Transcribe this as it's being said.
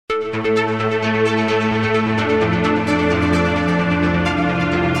Let's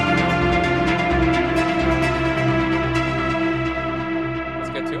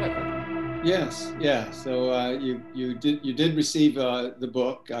get to it. Yes, yeah. So you did receive the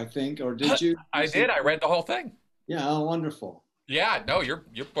book, I think, or did you I did. receive? I read the whole thing. Yeah, oh, wonderful. Yeah, no, your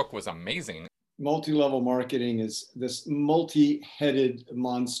book was amazing. Multi-level marketing is this multi-headed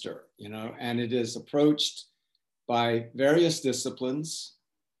monster, and it is approached by various disciplines.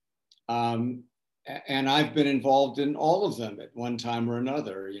 Um, and I've been involved in all of them at one time or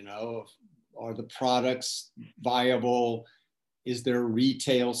another. Are the products viable? Is there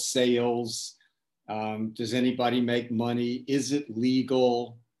retail sales? Does anybody make money? Is it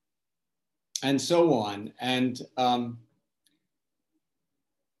legal? And so on. And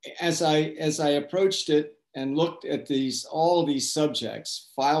as I approached it and looked at all these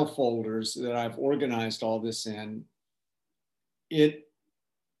subjects, file folders that I've organized all this in, it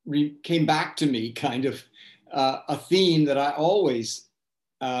came back to me kind of a theme that I always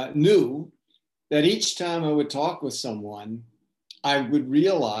knew, that each time I would talk with someone, I would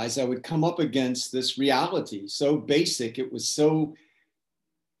realize I would come up against this reality so basic. It was so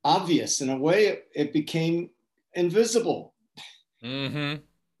obvious. In a way, it became invisible, Mm-hmm.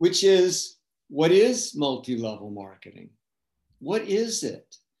 which is, what is multi-level marketing? What is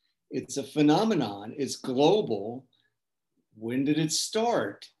it? It's a phenomenon. It's global. When did it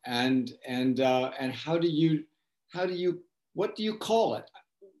start? And what do you call it?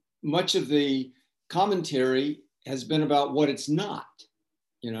 Much of the commentary has been about what it's not.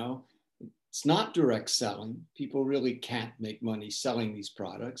 It's not direct selling. People really can't make money selling these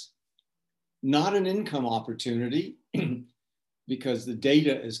products. Not an income opportunity because the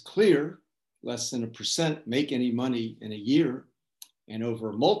data is clear. Less than 1% make any money in a year. And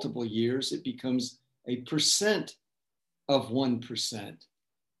over multiple years, it becomes a percent of 1%.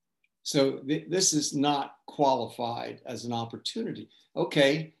 So this is not qualified as an opportunity.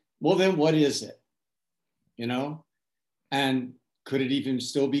 Okay, well then what is it? And could it even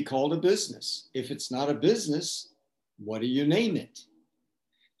still be called a business? If it's not a business, what do you name it?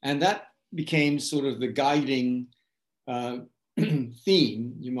 And that became sort of the guiding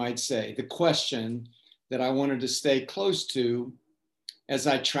theme, you might say, the question that I wanted to stay close to as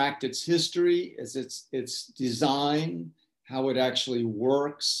I tracked its history, as its design, how it actually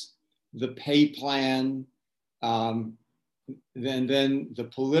works, the pay plan, then the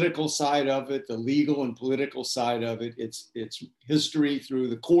political side of it, the legal and political side of it, its history through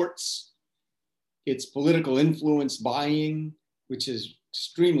the courts, its political influence buying, which is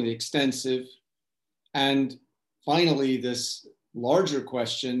extremely extensive, and finally, this larger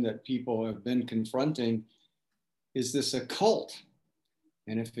question that people have been confronting, is this a cult?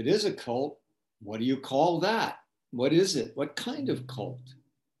 And if it is a cult, what do you call that? What is it? What kind of cult?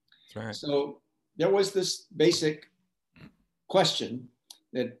 That's right. So there was this basic question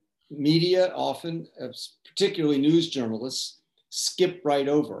that media often, particularly news journalists, skip right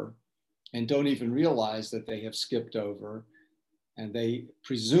over and don't even realize that they have skipped over. And they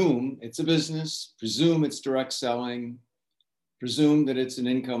presume it's a business, presume it's direct selling, presume that it's an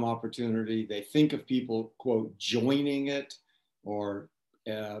income opportunity. They think of people, quote, joining it or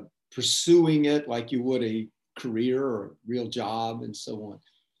pursuing it like you would a career or a real job and so on.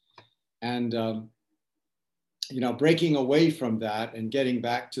 And, breaking away from that and getting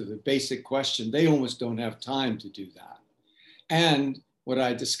back to the basic question, they almost don't have time to do that. And what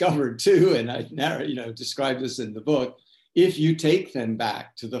I discovered too, and I describe this in the book, if you take them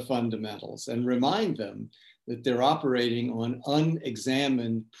back to the fundamentals and remind them that they're operating on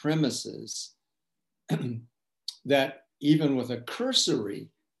unexamined premises, that even with a cursory,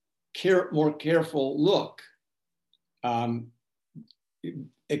 more careful look,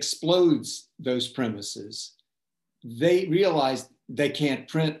 explodes those premises, they realize they can't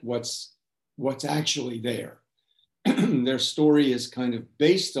print what's actually there. Their story is kind of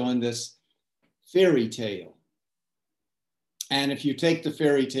based on this fairy tale. And if you take the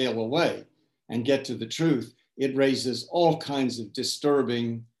fairy tale away and get to the truth, it raises all kinds of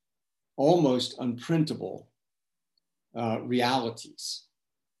disturbing, almost unprintable realities.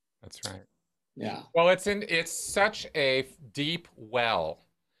 That's right. Yeah. Well, it's such a deep well.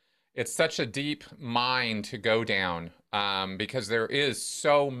 It's such a deep mine to go down, because there are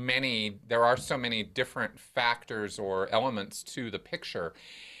so many different factors or elements to the picture.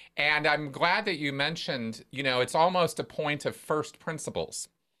 And I'm glad that you mentioned, it's almost a point of first principles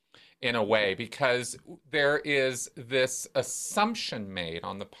in a way, because there is this assumption made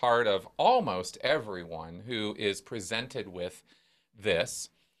on the part of almost everyone who is presented with this.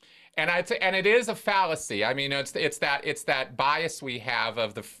 And it is a fallacy. I mean, it's that bias we have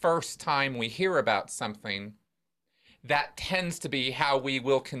of the first time we hear about something, that tends to be how we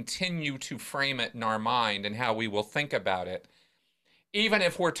will continue to frame it in our mind and how we will think about it. Even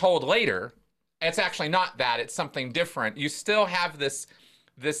if we're told later, it's actually not that, it's something different. You still have this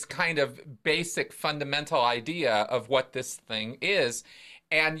kind of basic fundamental idea of what this thing is,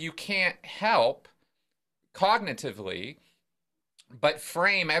 and you can't help cognitively but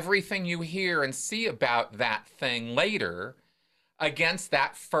frame everything you hear and see about that thing later against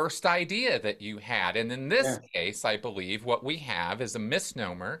that first idea that you had. And in this Yeah. case, I believe what we have is a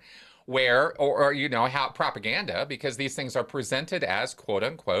misnomer where, or you know, how propaganda, because these things are presented as quote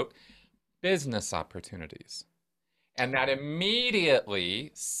unquote business opportunities. And that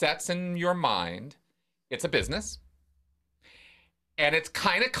immediately sets in your mind it's a business. And it's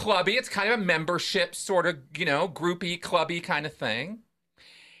kind of clubby. It's kind of a membership sort of, you know, groupie, clubby kind of thing.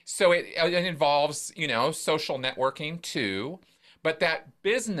 So it involves, you know, social networking too. But that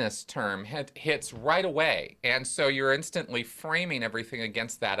business term hits right away. And so you're instantly framing everything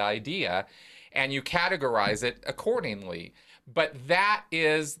against that idea and you categorize it accordingly. But that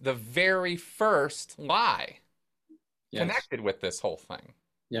is the very first lie Yes. connected with this whole thing.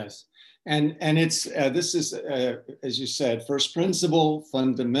 Yes. And it's this is as you said, first principle,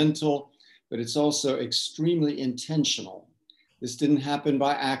 fundamental, but it's also extremely intentional. This didn't happen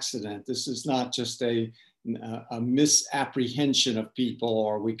by accident. This is not just a misapprehension of people,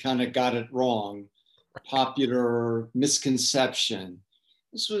 or we kind of got it wrong, popular misconception.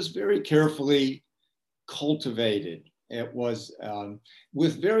 This was very carefully cultivated. It was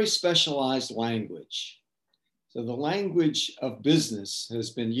with very specialized language. So the language of business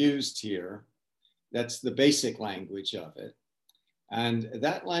has been used here. That's the basic language of it. And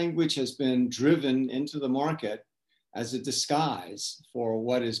that language has been driven into the market as a disguise for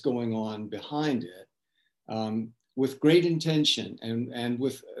what is going on behind it, with great intention and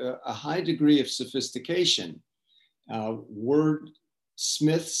with a high degree of sophistication.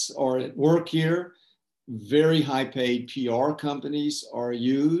 Wordsmiths are at work here. Very high paid PR companies are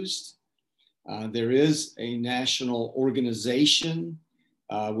used. There is a national organization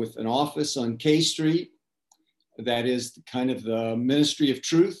with an office on K Street that is kind of the Ministry of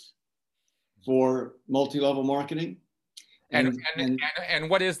Truth for multi-level marketing. And, And, and, and and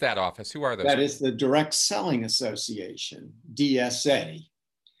what is that office? Who are those that people? is the Direct Selling Association, DSA.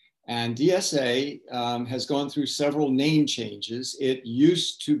 And DSA has gone through several name changes. It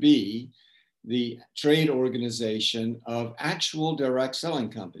used to be the trade organization of actual direct selling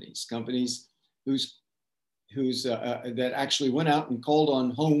companies, companies that actually went out and called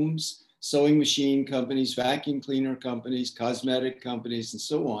on homes, sewing machine companies, vacuum cleaner companies, cosmetic companies, and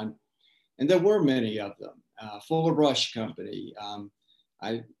so on. And there were many of them. Fuller Brush Company.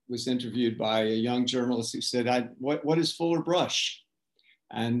 I was interviewed by a young journalist who said, what is Fuller Brush?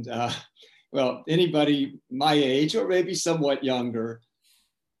 And well, anybody my age or maybe somewhat younger,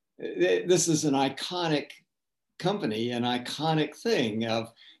 this is an iconic company, an iconic thing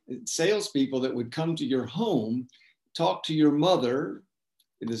of salespeople that would come to your home, talk to your mother.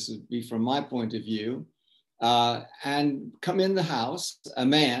 This would be from my point of view, and come in the house, a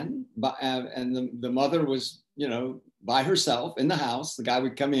man, and the mother was, you know, by herself in the house. The guy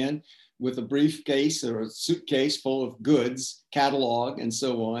would come in with a briefcase or a suitcase full of goods, catalog, and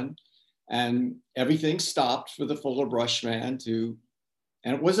so on. And everything stopped for the Fuller Brush man to,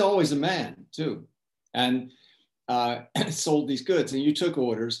 and it was always a man too, and sold these goods. And you took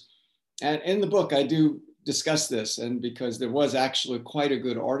orders. And in the book, I do discuss this, and because there was actually quite a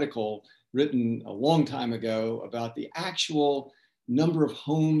good article written a long time ago about the actual number of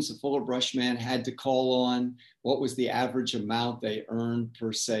homes a Fuller Brush man had to call on, what was the average amount they earned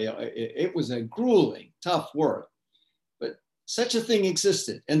per sale. It was a grueling, tough work, but such a thing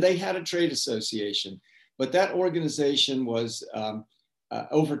existed, and they had a trade association. But that organization was,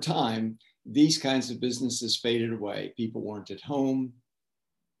 over time, these kinds of businesses faded away. People weren't at home,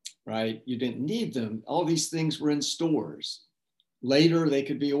 right? You didn't need them. All these things were in stores. Later, they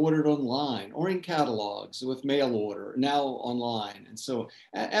could be ordered online or in catalogs with mail order, now online. And so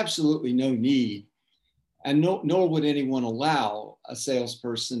absolutely no need. And nor would anyone allow a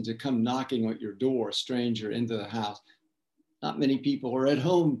salesperson to come knocking at your door, a stranger, into the house. Not many people are at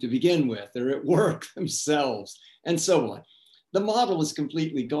home to begin with. They're at work themselves, and so on. The model is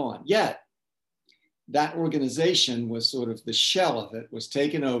completely gone. Yet, that organization was sort of, the shell of it was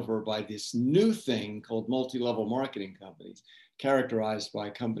taken over by this new thing called multi-level marketing companies, characterized by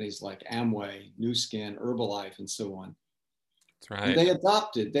companies like Amway, Nu Skin, Herbalife, and so on. That's right.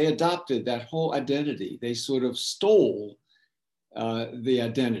 And they adopted that whole identity. They sort of stole the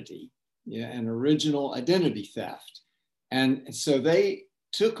identity, yeah, an original identity theft. And so they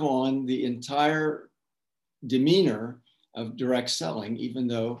took on the entire demeanor of direct selling, even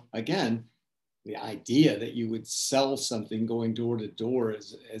though, again, the idea that you would sell something going door to door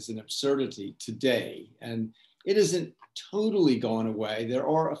is an absurdity today. And it isn't totally gone away. There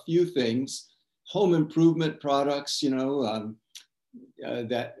are a few things, home improvement products, home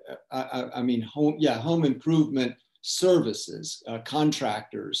improvement services,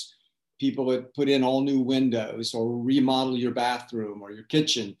 contractors, people that put in all new windows or remodel your bathroom or your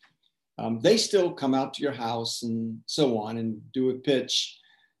kitchen. They still come out to your house and so on and do a pitch.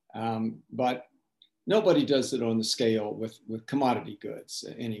 But nobody does it on the scale with commodity goods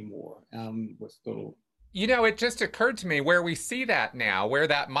anymore, with little. It just occurred to me where we see that now, where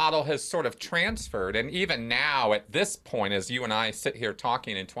that model has sort of transferred. And even now, at this point, as you and I sit here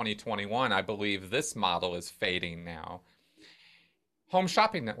talking in 2021, I believe this model is fading now. Home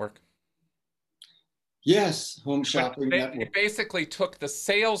shopping network. Yes, home shopping network. It basically took the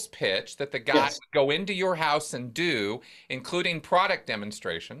sales pitch that the guy Yes. would go into your house and do, including product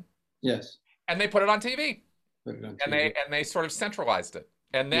demonstration. Yes. And they put it on TV. Put it on And TV. they sort of centralized it.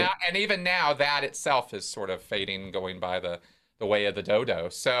 And now, Yeah. and even now, that itself is sort of fading, going by the way of the dodo.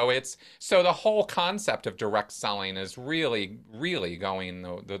 So the whole concept of direct selling is really, really going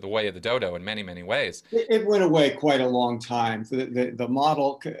the way of the dodo in many, many ways. It went away quite a long time. The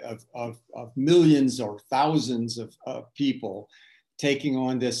model of millions or thousands of people taking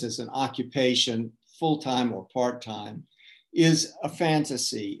on this as an occupation, full-time or part-time, is a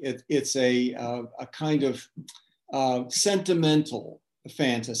fantasy. It's a kind of sentimental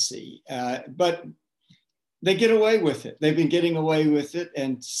fantasy, but they get away with it. They've been getting away with it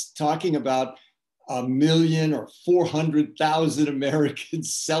and talking about 1 million or 400,000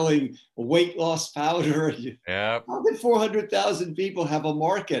 Americans selling weight loss powder. Yep. How could 400,000 people have a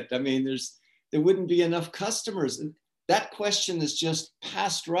market? I mean, there wouldn't be enough customers. And that question is just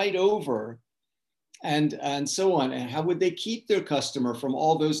passed right over, and so on. And how would they keep their customer from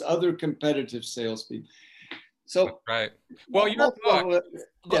all those other competitive salespeople? So, right. Well, your book,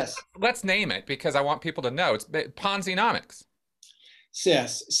 yes. Let's name it because I want people to know. It's Ponzinomics.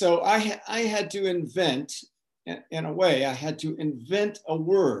 Yes. So I had to invent, in a way, I had to invent a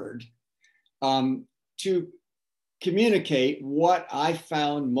word to communicate what I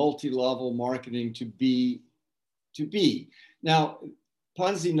found multi-level marketing to be. Now,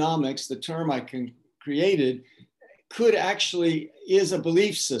 Ponzinomics, the term I created, is a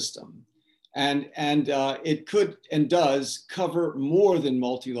belief system. And it could and does cover more than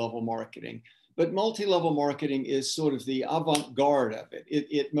multi-level marketing. But multi-level marketing is sort of the avant-garde of it.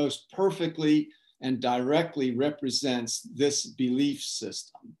 It most perfectly and directly represents this belief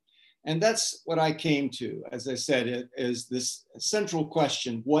system. And that's what I came to, as I said, is this central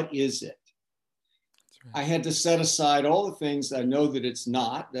question: what is it? Right. I had to set aside all the things I know that it's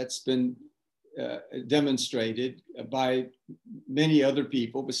not. That's been demonstrated by many other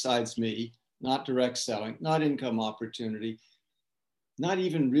people besides me. Not direct selling, not income opportunity, not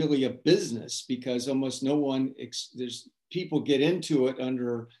even really a business, because almost no one, there's people get into it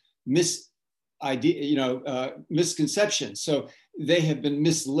under misconceptions. So they have been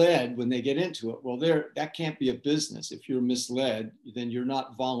misled when they get into it. Well, that can't be a business. If you're misled, then you're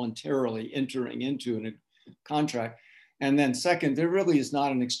not voluntarily entering into a contract. And then second, there really is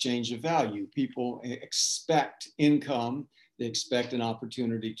not an exchange of value. People expect income. They expect an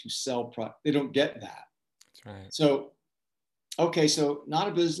opportunity to sell product. They don't get that. That's right. So, okay, so not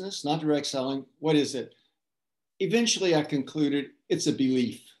a business, not direct selling. What is it? Eventually, I concluded it's a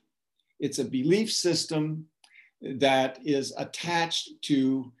belief. It's a belief system that is attached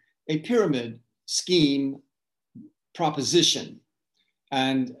to a pyramid scheme proposition.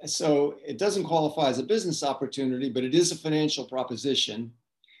 And so it doesn't qualify as a business opportunity, but it is a financial proposition.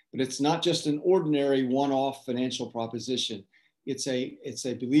 But it's not just an ordinary one-off financial proposition. It's a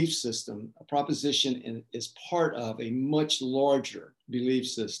belief system. A proposition is part of a much larger belief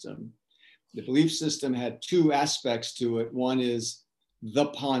system. The belief system had two aspects to it. One is the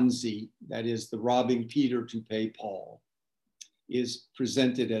Ponzi, that is the robbing Peter to pay Paul, is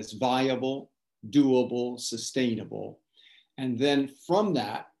presented as viable, doable, sustainable. And then from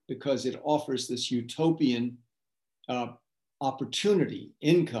that, because it offers this utopian opportunity,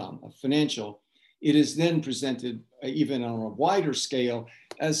 income, of financial, it is then presented even on a wider scale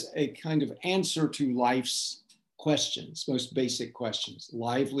as a kind of answer to life's questions, most basic questions: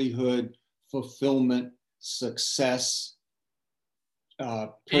 livelihood, fulfillment, success,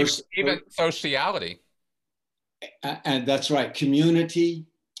 even sociality. And that's right, community,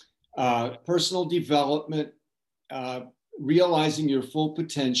 personal development, realizing your full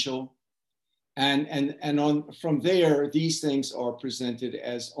potential. From there, these things are presented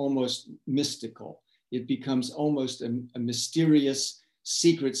as almost mystical. It becomes almost a mysterious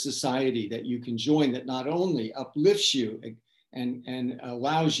secret society that you can join that not only uplifts you and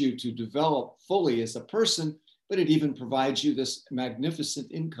allows you to develop fully as a person, but it even provides you this magnificent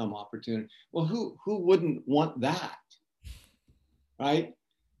income opportunity. Well, who wouldn't want that, right?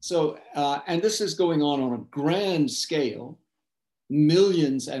 So, and this is going on a grand scale.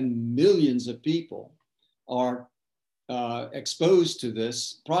 Millions and millions of people are exposed to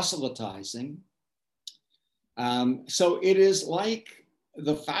this proselytizing. So it is like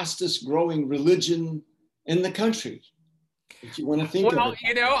the fastest growing religion in the country, if you want to think of Well, it.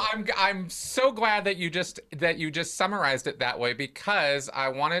 you know, I'm so glad that you just summarized it that way, because I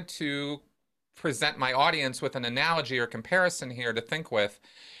wanted to present my audience with an analogy or comparison here to think with,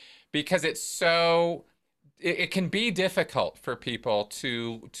 because it can be difficult for people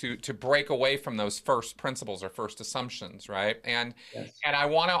to break away from those first principles or first assumptions, right? Yes. And I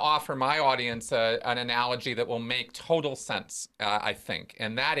want to offer my audience an analogy that will make total sense, I think,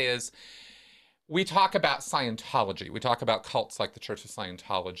 and that is, we talk about Scientology. We talk about cults like the Church of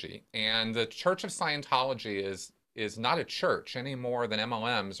Scientology, and the Church of Scientology is not a church any more than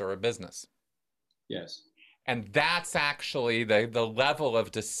MLMs are a business. Yes. And that's actually the level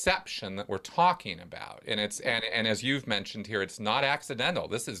of deception that we're talking about. And and as you've mentioned here, it's not accidental.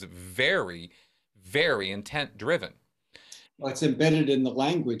 This is very, very intent driven. Well, it's embedded in the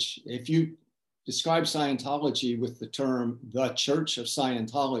language. If you describe Scientology with the term the Church of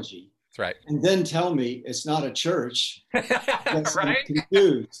Scientology, That's right. and then tell me it's not a church, I'm Right?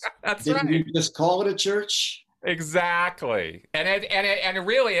 confused. That's Didn't right. you just call it a church? Exactly. And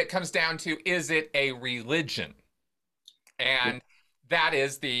really it comes down to, is it a religion? Yeah. And that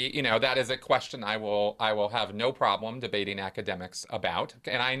is that is a question I will have no problem debating academics about.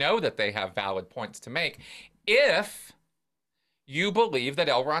 And I know that they have valid points to make if you believe that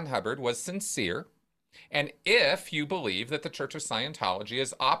L. Ron Hubbard was sincere, and if you believe that the Church of Scientology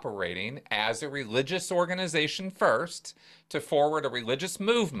is operating as a religious organization first to forward a religious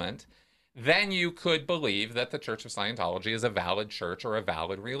movement, then you could believe that the Church of Scientology is a valid church or a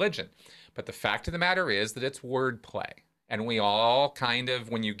valid religion. But the fact of the matter is that it's wordplay. And we all kind of,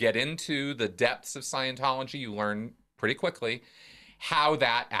 when you get into the depths of Scientology, you learn pretty quickly how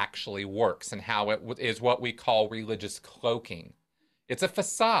that actually works and how it is what we call religious cloaking. It's a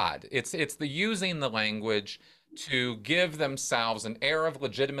facade. It's the using the language to give themselves an air of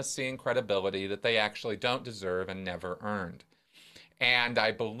legitimacy and credibility that they actually don't deserve and never earned. And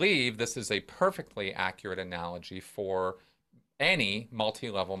I believe this is a perfectly accurate analogy for any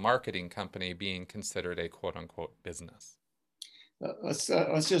multi-level marketing company being considered a quote unquote business. Let's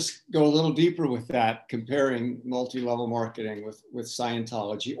just go a little deeper with that, comparing multi-level marketing with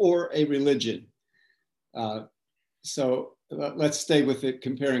Scientology or a religion. So let's stay with it,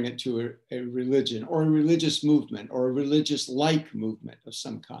 comparing it to a religion or a religious movement or a religious-like movement of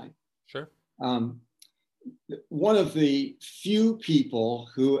some kind. Sure. One of the few people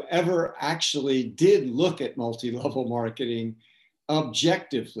who ever actually did look at multi-level marketing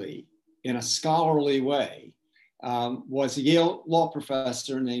objectively in a scholarly way was a Yale law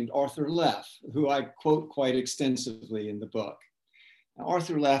professor named Arthur Leff, who I quote quite extensively in the book. Now,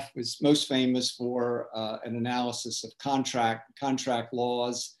 Arthur Leff was most famous for an analysis of contract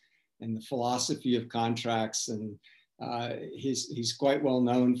laws and the philosophy of contracts. And he's quite well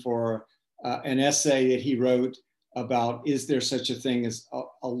known for an essay that he wrote about, is there such a thing as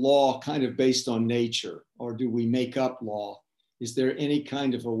a law kind of based on nature, or do we make up law? Is there any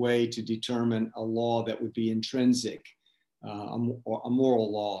kind of a way to determine a law that would be intrinsic, or a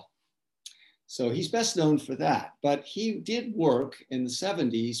moral law? So he's best known for that. But he did work in the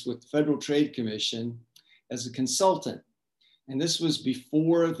 70s with the Federal Trade Commission as a consultant. And this was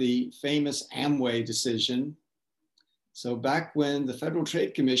before the famous Amway decision. So back when the Federal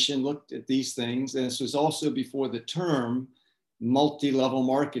Trade Commission looked at these things, and this was also before the term multi-level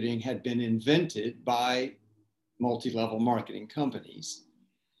marketing had been invented by multi-level marketing companies.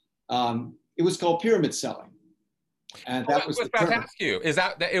 It was called pyramid selling. And that was I was the about to term. ask you, is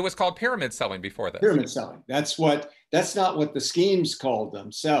that it was called pyramid selling before this? Pyramid selling. That's not what the schemes called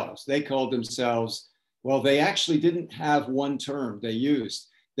themselves. They called themselves, well, they actually didn't have one term they used.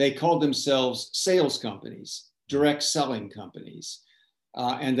 They called themselves sales companies, direct selling companies.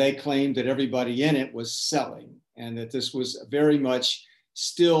 And they claimed that everybody in it was selling, and that this was very much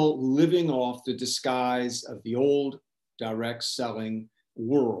still living off the disguise of the old direct selling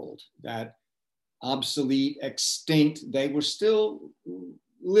world, that obsolete, extinct, they were still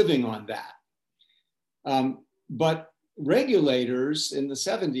living on that. But regulators in the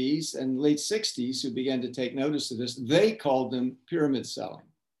 70s and late 60s who began to take notice of this, they called them pyramid selling.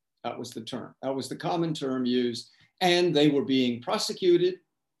 That was the term. That was the common term used. And they were being prosecuted,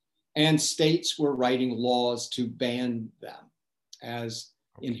 and states were writing laws to ban them as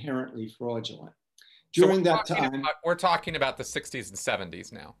inherently fraudulent. During that time, we're talking about the 60s and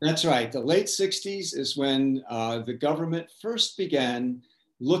 70s now. That's right. The late 60s is when the government first began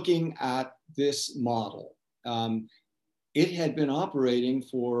looking at this model. It had been operating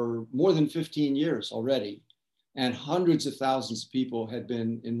for more than 15 years already, and hundreds of thousands of people had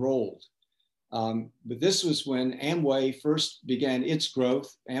been enrolled. But this was when Amway first began its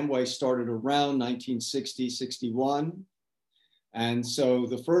growth. Amway started around 1960, 61. And so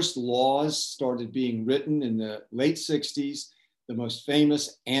the first laws started being written in the late 60s. The most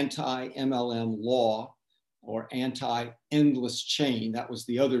famous anti-MLM law, or anti-endless chain, that was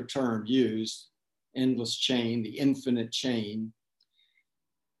the other term used, endless chain, the infinite chain,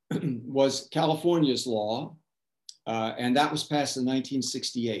 was California's law. And that was passed in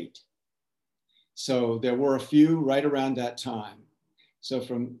 1968. So there were a few right around that time. So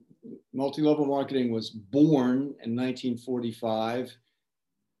from multi-level marketing was born in 1945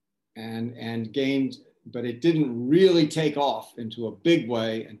 and gained, but it didn't really take off into a big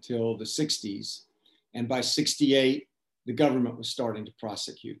way until the 60s. And by 68, the government was starting to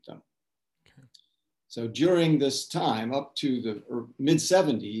prosecute them. Okay. So during this time, up to the mid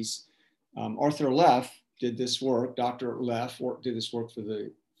 70s, Arthur Leff did this work. Dr. Leff did this work for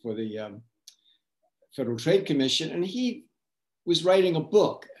the Federal Trade Commission, and he was writing a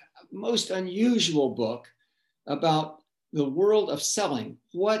book, a most unusual book about the world of selling,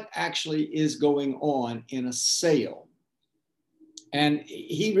 what actually is going on in a sale. And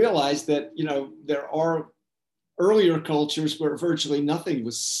he realized that, you know, there are earlier cultures where virtually nothing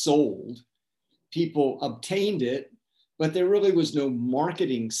was sold. People obtained it, but there really was no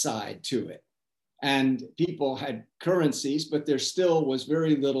marketing side to it. And people had currencies, but there still was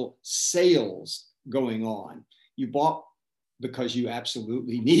very little sales going on. You bought because you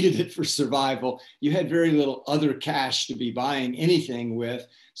absolutely needed it for survival. You had very little other cash to be buying anything with.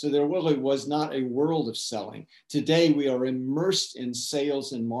 So there really was not a world of selling. Today, we are immersed in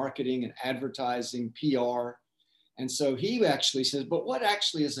sales and marketing and advertising, PR. And so he actually says, but what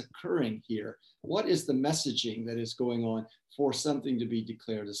actually is occurring here? What is the messaging that is going on for something to be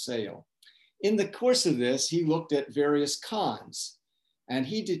declared a sale? In the course of this, he looked at various cons, and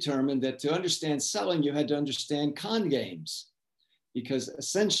he determined that to understand selling, you had to understand con games, because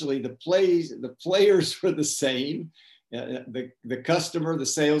essentially the players were the same, the customer, the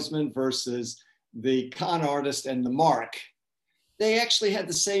salesman versus the con artist and the mark. They actually had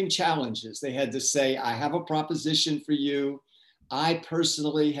the same challenges. They had to say, I have a proposition for you. I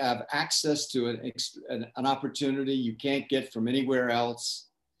personally have access to an opportunity you can't get from anywhere else.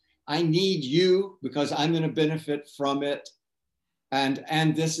 I need you because I'm going to benefit from it.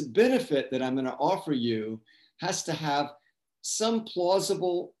 And this benefit that I'm going to offer you has to have some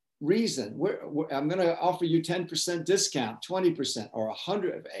plausible reason. I'm going to offer you 10% discount, 20%, or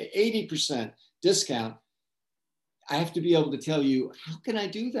 100, 80% discount. I have to be able to tell you, how can I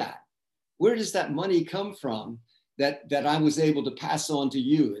do that? Where does that money come from that I was able to pass on to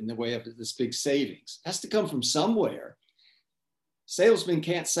you in the way of this big savings? It has to come from somewhere. Salesmen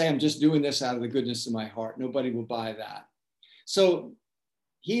can't say, I'm just doing this out of the goodness of my heart. Nobody will buy that. So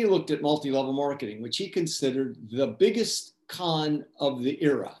he looked at multi-level marketing, which he considered the biggest con of the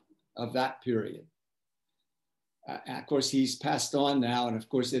era of that period. Of course, he's passed on now. And of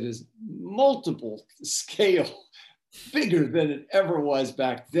course, it is multiple scale bigger than it ever was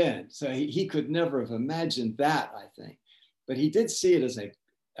back then. So he could never have imagined that, I think. But he did see it as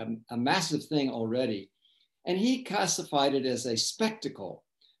a massive thing already. And he classified it as a spectacle,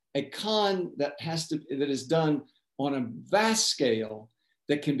 a con that is done on a vast scale,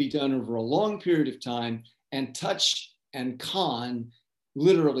 that can be done over a long period of time and touch and con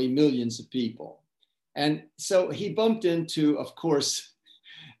literally millions of people. And so he bumped into, of course,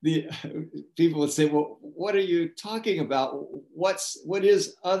 the people would say, well, what are you talking about? What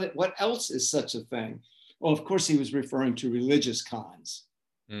else is such a thing? Well, of course, he was referring to religious cons,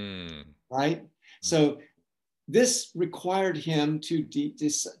 right? So this required him to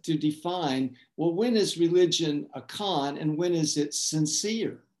define, well, when is religion a con and when is it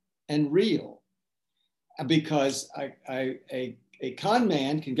sincere and real? Because a con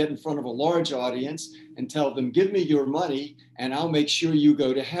man can get in front of a large audience and tell them, give me your money and I'll make sure you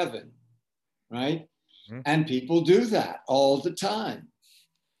go to heaven, right? Mm-hmm. And people do that all the time,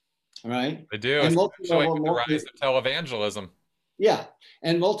 right? They do, and especially with the rise of televangelism. Yeah,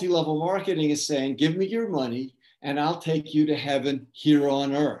 and multi-level marketing is saying, give me your money and I'll take you to heaven here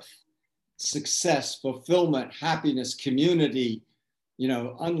on earth. Success, fulfillment, happiness, community,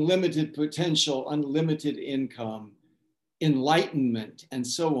 unlimited potential, unlimited income, enlightenment, and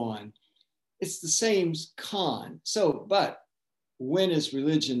so on. It's the same con. So, but when is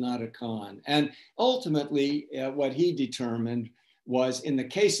religion not a con? And ultimately, what he determined was, in the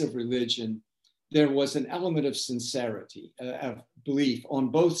case of religion, there was an element of sincerity, of belief on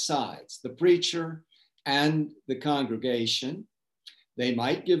both sides, the preacher and the congregation. They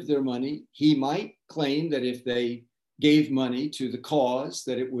might give their money. He might claim that if they gave money to the cause,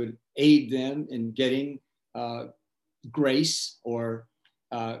 that it would aid them in getting grace or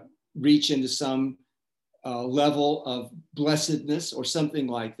reach into some level of blessedness or something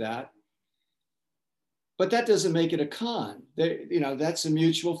like that. But that doesn't make it a con. That's a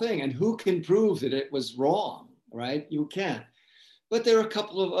mutual thing. And who can prove that it was wrong, right? You can't. But there are a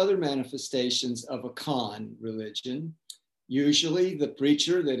couple of other manifestations of a con religion. Usually the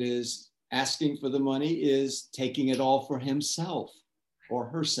preacher that is asking for the money is taking it all for himself or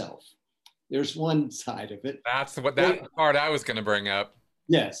herself. There's one side of it. That's the part I was going to bring up.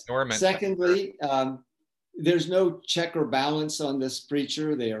 Yes. Secondly, there's no check or balance on this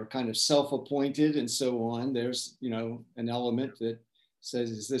preacher. They are kind of self-appointed and so on. There's, an element that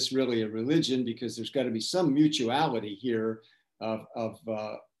says, is this really a religion? Because there's got to be some mutuality here of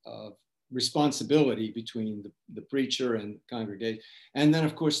responsibility between the preacher and the congregation. And then,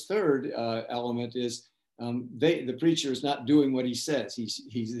 of course, third element is the preacher is not doing what he says.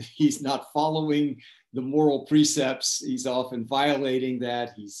 He's not following the moral precepts. He's often violating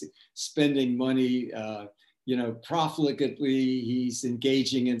that. He's spending money, profligately. He's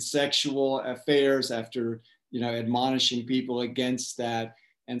engaging in sexual affairs after, admonishing people against that,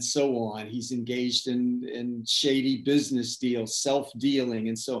 and so on. He's engaged in shady business deals, self-dealing,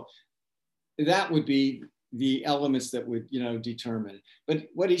 and so that would be the elements that would, determine. But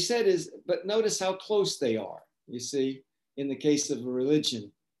what he said is, but notice how close they are. You see, in the case of a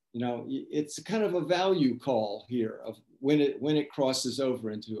religion, it's kind of a value call here of when it crosses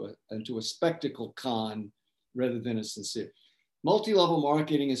over into a spectacle con rather than a sincere. Multi-level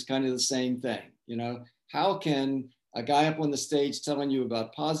marketing is kind of the same thing. How can a guy up on the stage telling you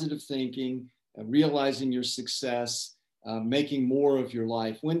about positive thinking, realizing your success, making more of your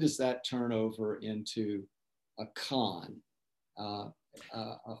life, when does that turn over into a con?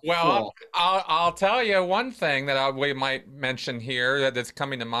 Well, I'll tell you one thing that we might mention here that's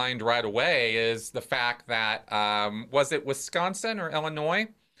coming to mind right away is the fact that, was it Wisconsin or Illinois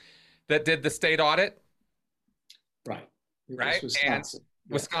that did the state audit? Right. Right. Wisconsin.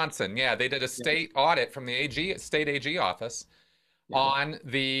 And Wisconsin. Yeah. They did a state audit from the state AG office on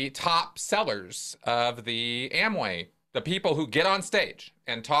the top sellers of the Amway, the people who get on stage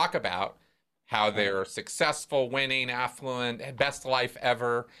and talk about how they're successful, winning, affluent, best life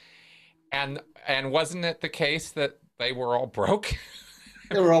ever. And wasn't it the case that they were all broke?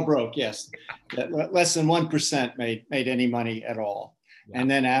 They were all broke, yes. Less than 1% made any money at all. Yeah. And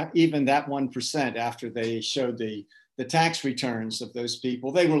then even that 1%, after they showed the tax returns of those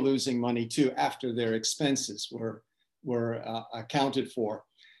people, they were losing money too after their expenses were accounted for.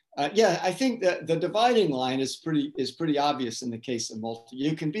 I think that the dividing line is pretty obvious in the case of multi.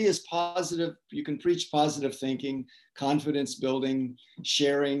 You can be as positive, you can preach positive thinking, confidence building,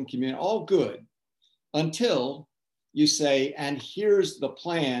 sharing, community, all good, until you say, and here's the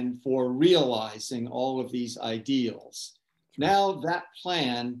plan for realizing all of these ideals. Now that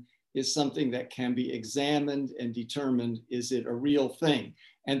plan is something that can be examined and determined, is it a real thing?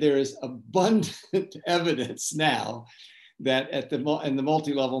 And there is abundant evidence now that in the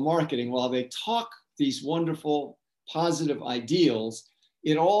multi-level marketing, while they talk these wonderful positive ideals,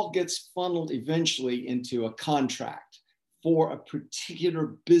 it all gets funneled eventually into a contract for a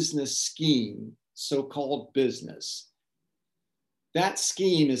particular business scheme, so-called business. That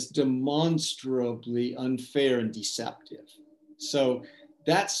scheme is demonstrably unfair and deceptive. So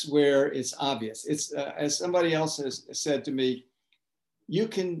that's where it's obvious. It's as somebody else has said to me, you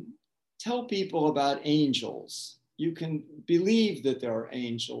can tell people about angels. You can believe that there are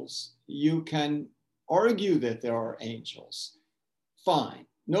angels. You can argue that there are angels. Fine.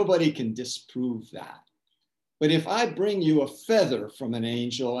 Nobody can disprove that. But if I bring you a feather from an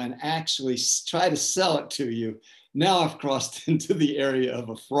angel and actually try to sell it to you, now I've crossed into the area of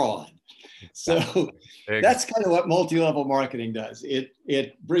a fraud. So that's kind of what multi-level marketing does.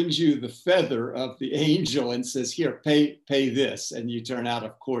 It brings you the feather of the angel and says, here, pay this. And you turn out,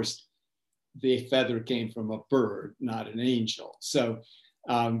 of course, the feather came from a bird, not an angel. So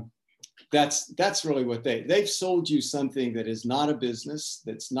That's really what they've sold you something that is not a business,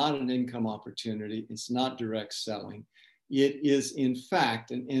 that's not an income opportunity, it's not direct selling. It is in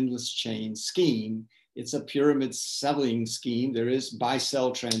fact an endless chain scheme. It's a pyramid selling scheme. There is buy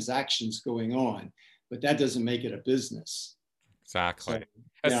sell transactions going on, but that doesn't make it a business. Exactly. So,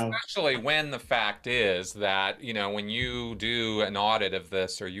 you know, Especially when the fact is that, when you do an audit of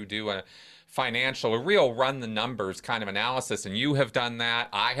this or you do a real run the numbers kind of analysis, and you have done that,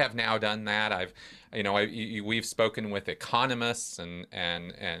 I have now done that. We've spoken with economists and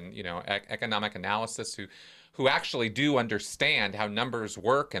economic analysis who actually do understand how numbers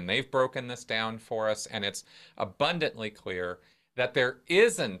work, and they've broken this down for us, and it's abundantly clear that there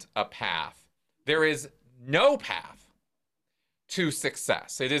isn't a path. There is no path to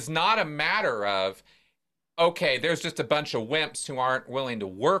success. It is not a matter of, okay, there's just a bunch of wimps who aren't willing to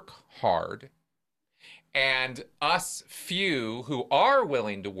work hard, and us few who are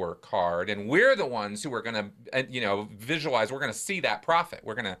willing to work hard, and we're the ones who are going to, visualize, we're going to see that profit.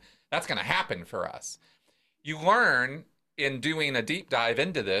 That's going to happen for us. You learn in doing a deep dive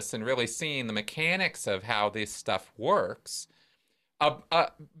into this and really seeing the mechanics of how this stuff works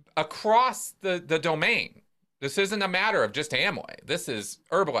across the domain. This isn't a matter of just Amway. This is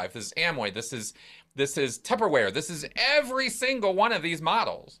Herbalife. This is Amway. This is Tupperware. This is every single one of these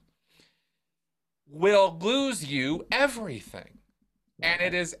models will lose you everything. And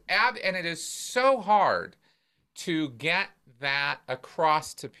it is so hard to get that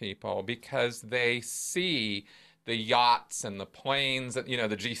across to people because they see the yachts and the planes, the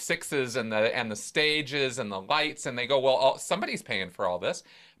G6s and the stages and the lights, and they go, well, somebody's paying for all this.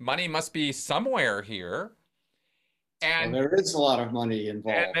 Money must be somewhere here. And there is a lot of money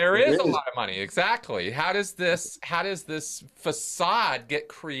involved. And there is a lot of money, exactly. How does this facade get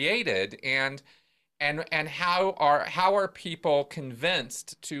created, and how are people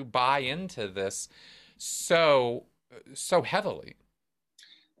convinced to buy into this so heavily?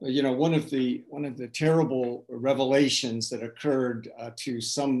 One of the terrible revelations that occurred to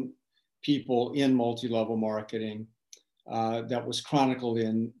some people in multi-level marketing that was chronicled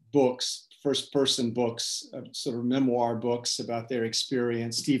in books, first-person books, sort of memoir books about their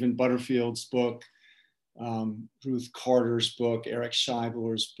experience. Stephen Butterfield's book, Ruth Carter's book, Eric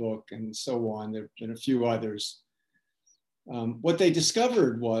Scheibler's book, and so on. There have been a few others. What they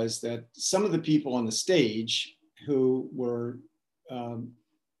discovered was that some of the people on the stage who were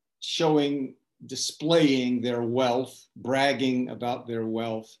displaying their wealth, bragging about their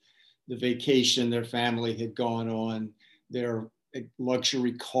wealth, the vacation their family had gone on, their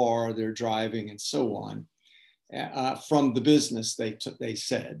luxury car they're driving, and so on, from the business, they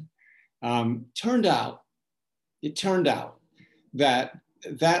said. Turned out that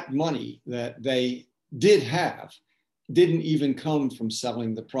money that they did have didn't even come from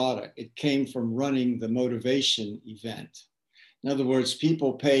selling the product. It came from running the motivation event. In other words,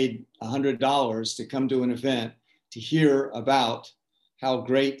 people paid $100 to come to an event to hear about how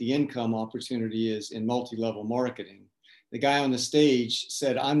great the income opportunity is in multi-level marketing. The guy on the stage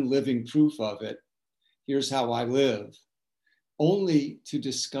said, I'm living proof of it. Here's how I live. Only to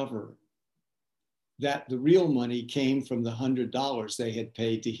discover that the real money came from the $100 they had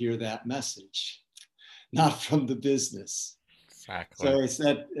paid to hear that message, not from the business. Exactly.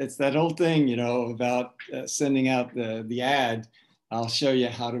 So it's that old thing, about sending out the ad. I'll show you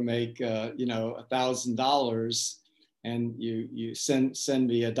how to make $1,000, and you send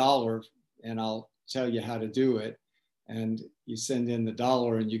me $1, and I'll tell you how to do it. And you send in the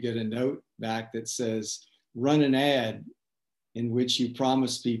 $1, and you get a note back that says, run an ad in which you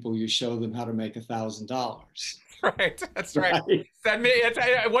promise people you show them how to make $1,000. Right. That's right. Send me.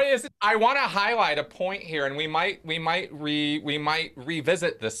 What is it? I want to highlight a point here, and we might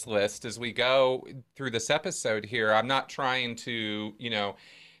revisit this list as we go through this episode here. I'm not trying to,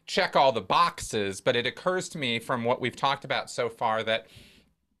 check all the boxes, but it occurs to me from what we've talked about so far that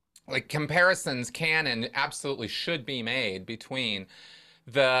comparisons can and absolutely should be made between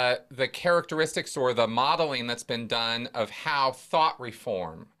the characteristics or the modeling that's been done of how thought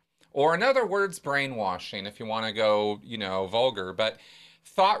reform, or in other words, brainwashing, if you want to go, vulgar, but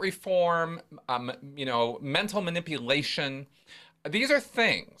thought reform, mental manipulation, these are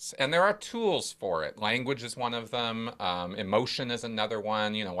things, and there are tools for it. Language is one of them. Emotion is another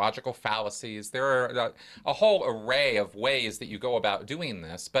one. Logical fallacies. There are a whole array of ways that you go about doing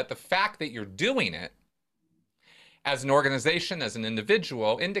this. But the fact that you're doing it as an organization, as an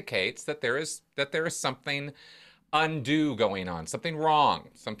individual, indicates that there is something undue going on, something wrong,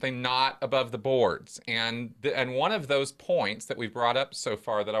 something not above the boards. And one of those points that we've brought up so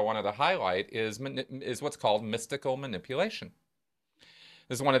far that I wanted to highlight is what's called mystical manipulation.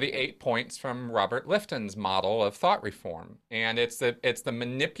 This is one of the 8 points from Robert Lifton's model of thought reform. And it's the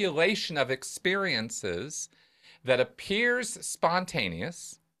manipulation of experiences that appears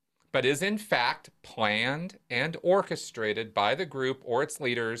spontaneous, but is in fact planned and orchestrated by the group or its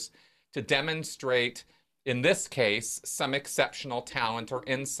leaders to demonstrate, in this case, some exceptional talent or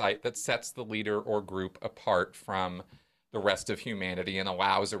insight that sets the leader or group apart from the rest of humanity and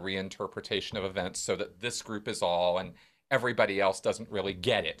allows a reinterpretation of events so that this group is all and everybody else doesn't really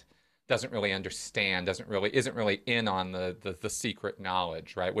get it, doesn't really understand, isn't really in on the secret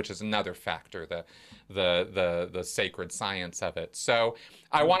knowledge, right? Which is another factor, the sacred science of it. So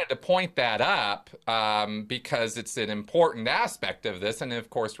I wanted to point that up because it's an important aspect of this, and of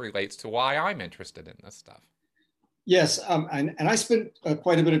course relates to why I'm interested in this stuff. Yes, and I spent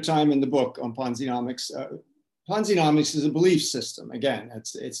quite a bit of time in the book on Ponzinomics. Ponzinomics is a belief system. Again,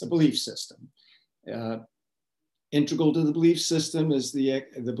 it's a belief system. Integral to the belief system is the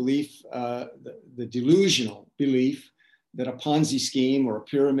belief, the delusional belief that a Ponzi scheme or a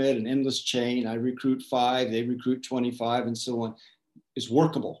pyramid, an endless chain, I recruit 5, they recruit 25, and so on, is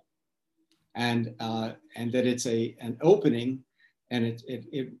workable, and that it's an opening, and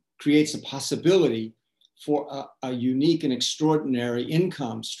it creates a possibility for a unique and extraordinary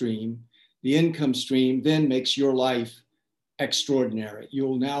income stream. The income stream then makes your life extraordinary.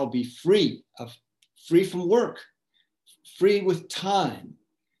 You'll now be free from work, free with time.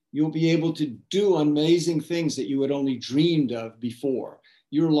 You'll be able to do amazing things that you had only dreamed of before.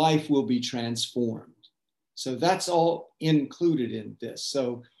 Your life will be transformed. So that's all included in this.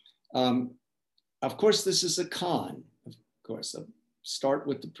 So, of course, this is a con. Of course, start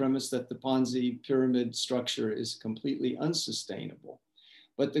with the premise that the Ponzi pyramid structure is completely unsustainable.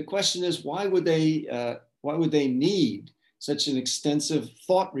 But the question is, why would they need such an extensive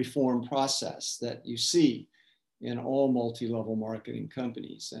thought reform process that you see in all multi-level marketing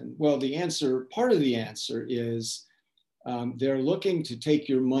companies? And well, part of the answer is they're looking to take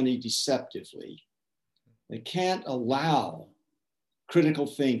your money deceptively. They can't allow critical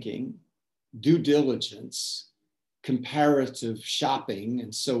thinking, due diligence, comparative shopping,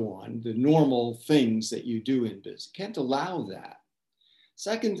 and so on, the normal things that you do in business. Can't allow that.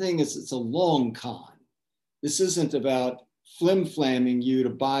 Second thing is it's a long con. This isn't about flim-flamming you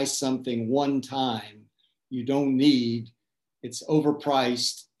to buy something one time you don't need. It's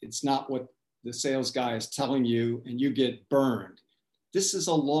overpriced. It's not what the sales guy is telling you, and you get burned. This is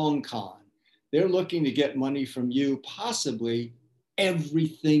a long con. They're looking to get money from you, possibly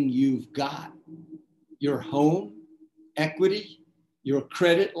everything you've got. Your home, equity, your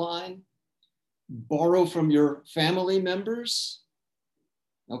credit line, borrow from your family members.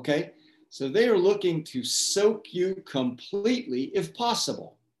 Okay, so they are looking to soak you completely if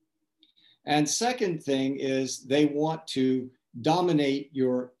possible. And second thing is they want to dominate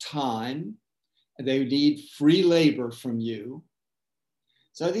your time. They need free labor from you.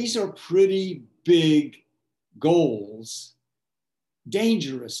 So these are pretty big goals,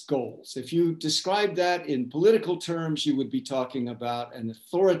 dangerous goals. If you describe that in political terms, you would be talking about an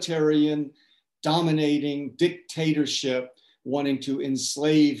authoritarian, dominating dictatorship, wanting to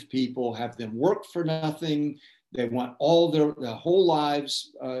enslave people, have them work for nothing. They want all their whole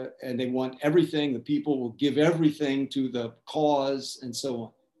lives, and they want everything. The people will give everything to the cause, and so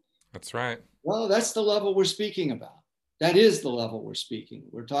on. That's right. Well, that's the level we're speaking about. That is the level we're speaking.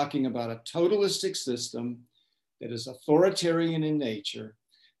 We're talking about a totalistic system that is authoritarian in nature,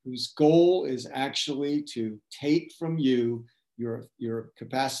 whose goal is actually to take from you your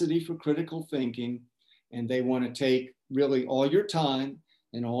capacity for critical thinking, and they want to take really all your time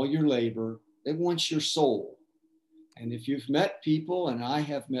and all your labor. They want your soul. And if you've met people, and I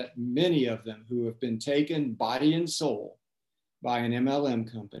have met many of them who have been taken body and soul by an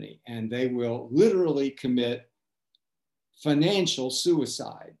MLM company, and they will literally commit financial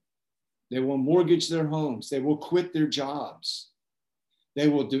suicide. They will mortgage their homes. They will quit their jobs. They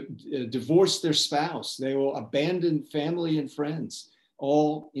will divorce their spouse. They will abandon family and friends,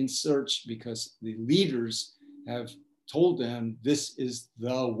 all in search because the leaders have told them this is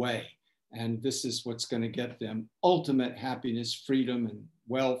the way. And this is what's going to get them ultimate happiness, freedom, and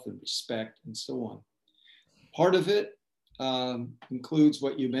wealth, and respect, and so on. Part of it includes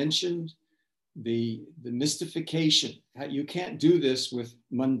what you mentioned, the mystification. You can't do this with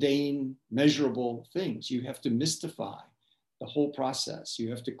mundane, measurable things. You have to mystify the whole process. You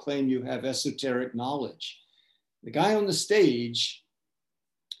have to claim you have esoteric knowledge. The guy on the stage,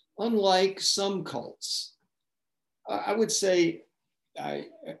 unlike some cults, I would say,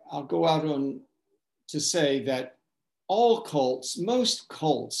 I'll go out on to say that all cults, most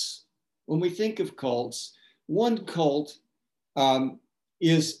cults, when we think of cults, one cult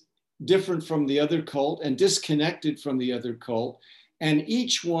is different from the other cult and disconnected from the other cult. And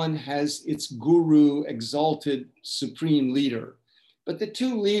each one has its guru, exalted supreme leader. But the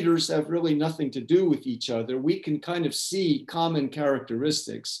two leaders have really nothing to do with each other. We can kind of see common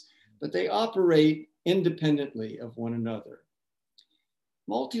characteristics, but they operate independently of one another.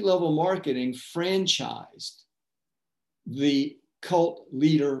 Multi-level marketing franchised the cult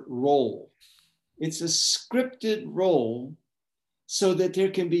leader role. It's a scripted role so that there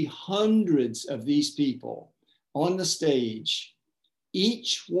can be hundreds of these people on the stage,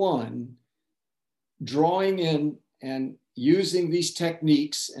 each one drawing in and using these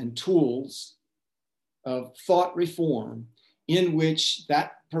techniques and tools of thought reform in which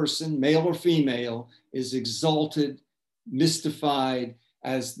that person, male or female, is exalted, mystified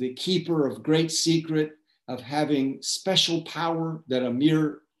as the keeper of great secret, of having special power that a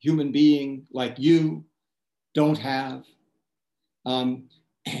mere human being like you don't have, and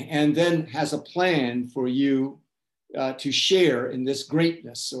then has a plan for you to share in this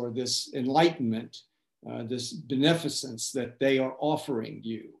greatness or this enlightenment, this beneficence that they are offering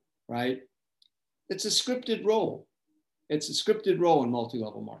you, right? It's a scripted role. It's a scripted role in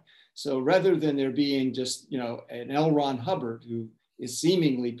multi-level marketing. So rather than there being just, an L. Ron Hubbard who is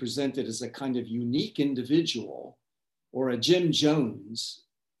seemingly presented as a kind of unique individual or a Jim Jones,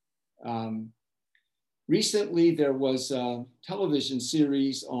 recently there was a television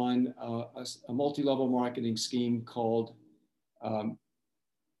series on a multi-level marketing scheme called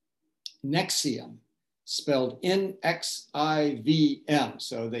Nexium, spelled N-X-I-V-M.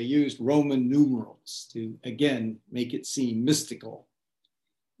 So they used Roman numerals to, again, make it seem mystical.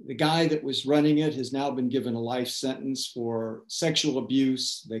 The guy that was running it has now been given a life sentence for sexual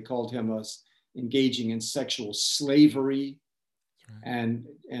abuse. They called him engaging in sexual slavery and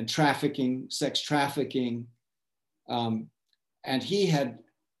trafficking, sex trafficking. And he had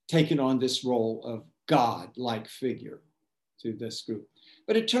taken on this role of God-like figure to this group.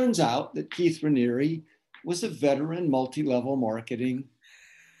 But it turns out that Keith Raniere was a veteran multi-level marketing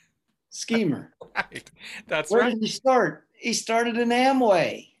schemer. Right. That's Where right. did he start? He started in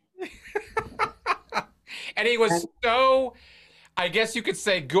Amway. And he was so, I guess you could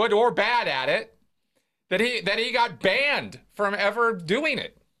say, good or bad at it, that he got banned from ever doing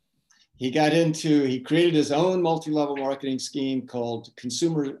it. He created his own multi-level marketing scheme called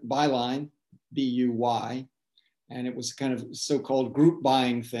Consumer Byline, B-U-Y. And it was kind of so-called group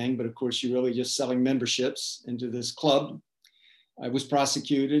buying thing, but of course you're really just selling memberships into this club. I was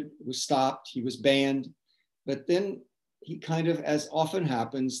prosecuted, was stopped, he was banned. But then he kind of, as often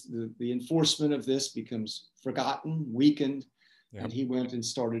happens, the enforcement of this becomes forgotten, weakened, and he went and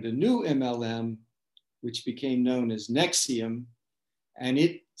started a new MLM, which became known as Nexium. And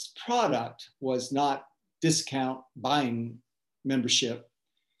its product was not discount buying membership.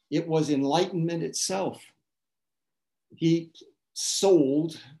 It was enlightenment itself. He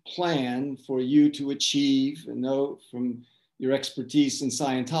sold plan for you to achieve, and know from your expertise in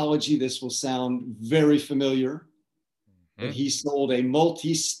Scientology, this will sound very familiar, but he sold a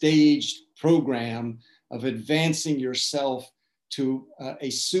multi-staged program of advancing yourself to a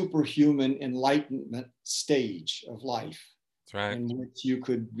superhuman enlightenment stage of life. That's right. In which you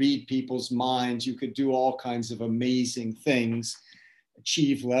could read people's minds, you could do all kinds of amazing things,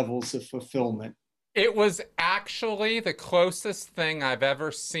 achieve levels of fulfillment. It was actually the closest thing I've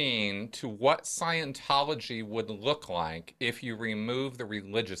ever seen to what Scientology would look like if you remove the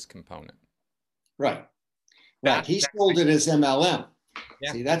religious component. Right. Right. He sold it as MLM.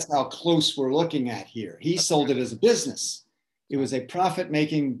 Yeah. See, that's how close we're looking at here. He sold it as a business. It was a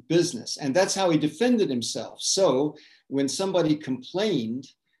profit-making business. And that's how he defended himself. So when somebody complained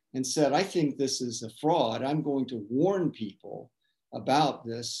and said, I think this is a fraud, I'm going to warn people about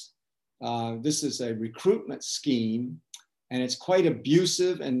this. This is a recruitment scheme, and it's quite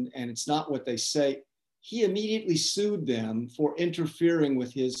abusive, and it's not what they say. He immediately sued them for interfering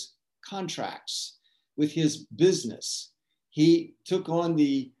with his contracts, with his business. He took on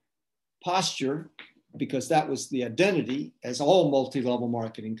the posture, because that was the identity, as all multi-level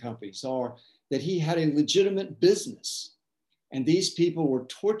marketing companies are, that he had a legitimate business. And these people were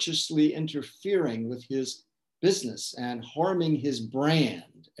tortuously interfering with his business and harming his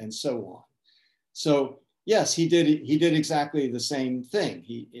brand and so on. So yes, he did exactly the same thing.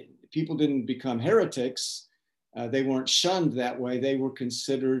 People didn't become heretics. They weren't shunned that way. They were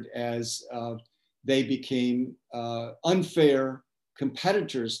considered as they became unfair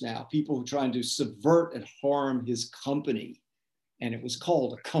competitors now, people who are trying to subvert and harm his company. And it was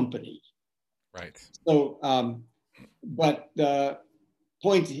called a company. Right. So, but the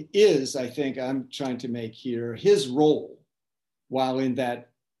point is, I think I'm trying to make here, his role while in that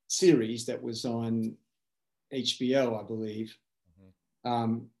series that was on HBO, I believe,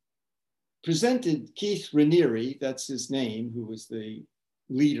 um, presented Keith Raniere, that's his name, who was the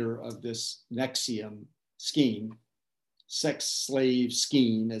leader of this NXIVM scheme, sex slave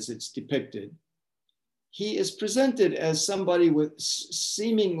scheme as it's depicted. He is presented as somebody with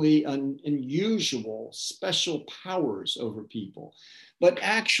seemingly unusual special powers over people. But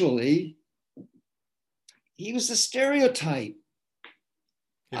actually, he was a stereotype.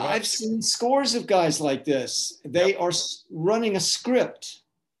 I've seen scores of guys like this. They are running a script.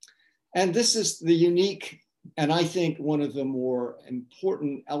 And this is the unique, and I think one of the more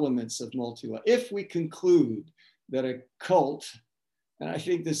important elements of multilevel. If we conclude that a cult, and I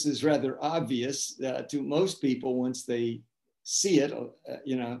think this is rather obvious to most people once they see it,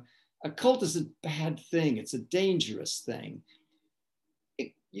 a cult is a bad thing. It's a dangerous thing.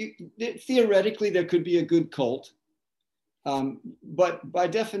 Theoretically, there could be a good cult. But by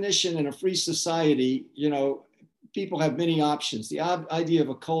definition, in a free society, people have many options. The idea of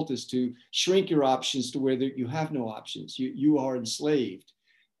a cult is to shrink your options to where you have no options. You are enslaved.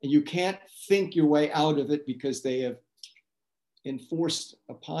 And you can't think your way out of it because they have enforced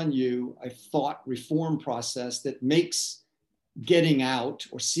upon you a thought reform process that makes getting out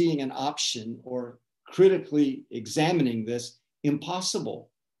or seeing an option or critically examining this impossible.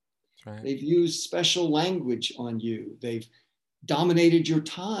 Right. They've used special language on you. They've dominated your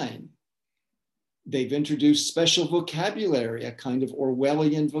time. They've introduced special vocabulary, a kind of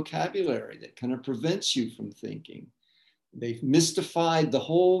Orwellian vocabulary that kind of prevents you from thinking. They've mystified the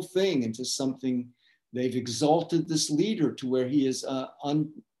whole thing into something. They've exalted this leader to where he is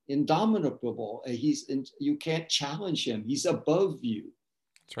indomitable. You can't challenge him. He's above you.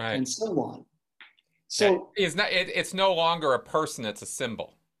 That's right. And so on. So it's no longer a person, it's a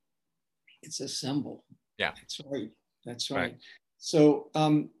symbol. It's a symbol. Yeah. That's right. So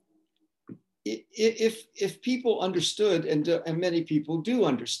if people understood, and many people do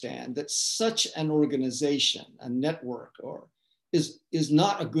understand, that such an organization, a network, is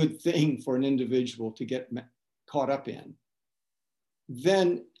not a good thing for an individual to get caught up in,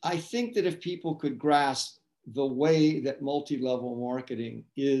 then I think that if people could grasp the way that multi-level marketing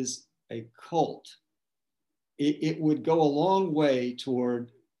is a cult, it would go a long way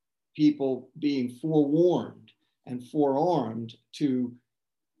toward people being forewarned and forearmed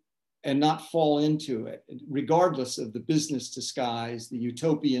and not fall into it, regardless of the business disguise, the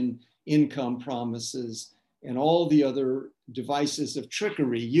utopian income promises, and all the other devices of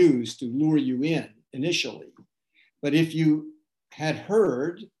trickery used to lure you in initially. But if you had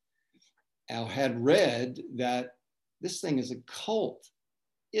heard or had read that this thing is a cult,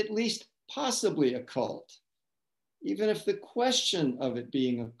 at least possibly a cult, even if the question of it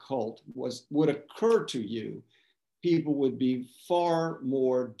being a cult would occur to you, people would be far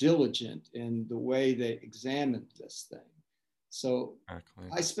more diligent in the way they examined this thing. So exactly.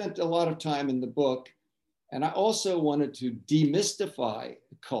 I spent a lot of time in the book, and I also wanted to demystify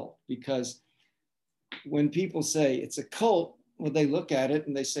a cult, because when people say it's a cult, well, they look at it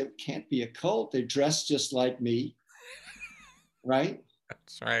and they say, it can't be a cult. They dress just like me, right?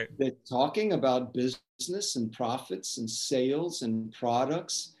 That's right. They're talking about business and profits and sales and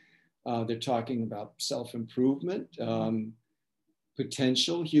products. They're talking about self-improvement,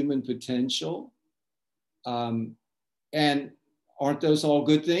 potential, human potential. And aren't those all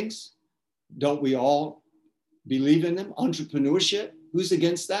good things? Don't we all believe in them? Entrepreneurship, who's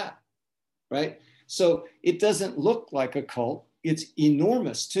against that, right? So it doesn't look like a cult. It's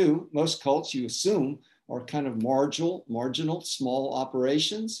enormous too. Most cults, you assume, are kind of marginal, small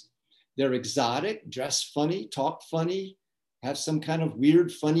operations. They're exotic, dress funny, talk funny, have some kind of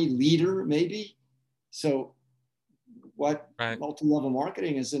weird, funny leader, maybe. So what multi-level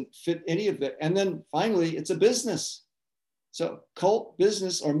marketing isn't fit any of that. And then finally, it's a business. So cult,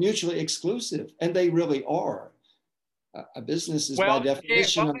 business are mutually exclusive, and they really are. A business is by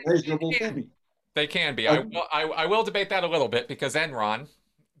definition a measurable thing. They can be. I will debate that a little bit because Enron,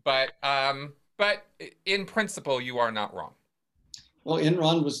 but in principle, you are not wrong. Well,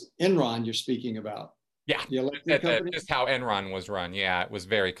 Enron you're speaking about. Yeah, just how Enron was run. Yeah, it was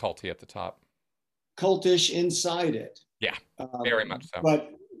very culty at the top. Cultish inside it. Yeah, very much so.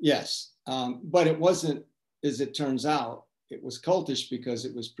 But yes, but it wasn't, as it turns out, it was cultish because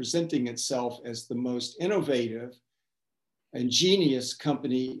it was presenting itself as the most innovative and genius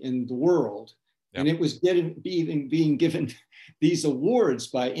company in the world. Yep. And it was being given these awards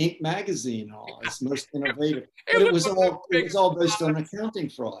by Inc. magazine as most innovative. But it was all based on accounting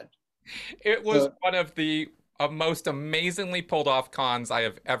fraud. It was one of the most amazingly pulled off cons I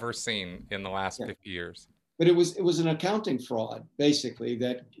have ever seen in the last 50 years. but it was an accounting fraud basically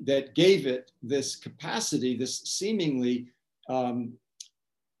that gave it this capacity, this seemingly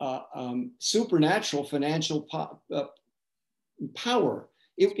supernatural financial power.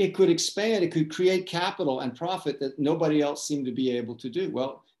 It could expand, it could create capital and profit that nobody else seemed to be able to do.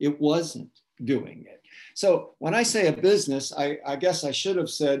 Well, it wasn't doing it. So when I say a business, I guess I should have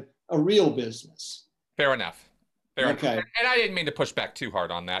said a real business. Fair enough. Fair enough. Okay. And I didn't mean to push back too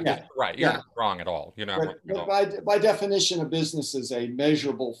hard on that. Yeah. Right. You're not wrong at all. You're not wrong at all. By definition, a business is a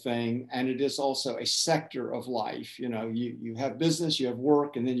measurable thing, and it is also a sector of life. You know, you have business, you have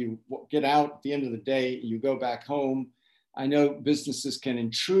work, and then you get out at the end of the day, you go back home. I know businesses can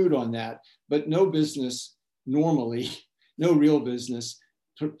intrude on that, but no business normally, no real business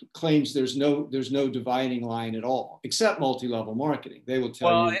claims there's no dividing line at all, except multi-level marketing. They will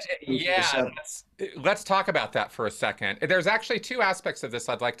tell you. Yeah, let's talk about that for a second. There's actually two aspects of this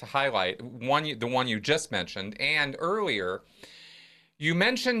I'd like to highlight. One, the one you just mentioned, and earlier, you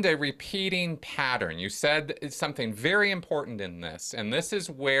mentioned a repeating pattern. You said something very important in this, and this is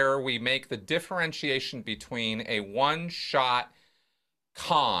where we make the differentiation between a one-shot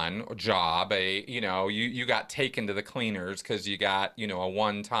con job, you got taken to the cleaners because you got, a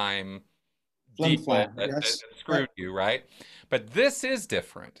one-time deal that screwed you, right? But this is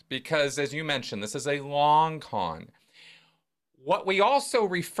different because, as you mentioned, this is a long con. What we also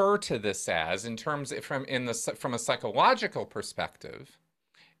refer to this as, in terms from a psychological perspective,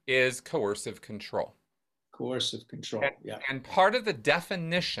 is coercive control. Coercive control, yeah. And part of the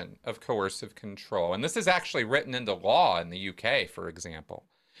definition of coercive control, and this is actually written into law in the UK, for example,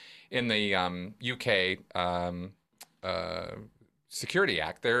 in the UK Security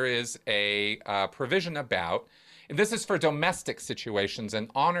Act, there is a provision about, and this is for domestic situations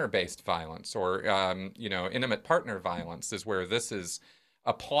and honor-based violence, or intimate partner violence is where this is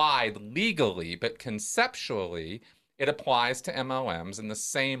applied legally, but conceptually it applies to MLMs in the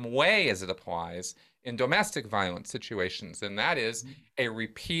same way as it applies in domestic violence situations, and that is a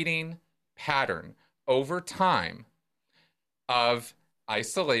repeating pattern over time of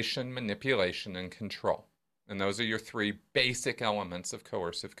isolation, manipulation, and control. And those are your three basic elements of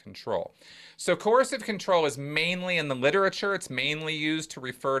coercive control. So coercive control is mainly in the literature, it's mainly used to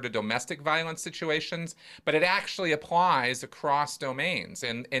refer to domestic violence situations, but it actually applies across domains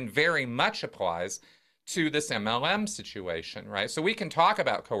and very much applies to this MLM situation, right? So we can talk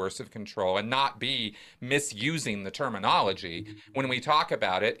about coercive control and not be misusing the terminology when we talk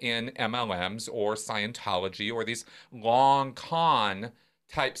about it in MLMs or Scientology or these long con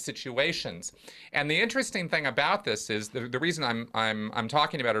type situations. And the interesting thing about this is the reason I'm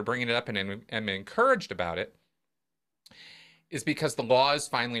talking about it or bringing it up and am encouraged about it is because the law is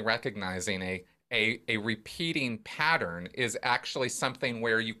finally recognizing a repeating pattern is actually something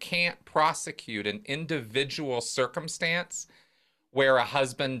where you can't prosecute an individual circumstance where a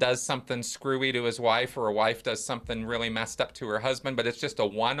husband does something screwy to his wife or a wife does something really messed up to her husband, but it's just a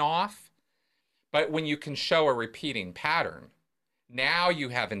one-off. But when you can show a repeating pattern, now you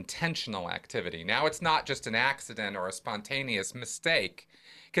have intentional activity. Now it's not just an accident or a spontaneous mistake,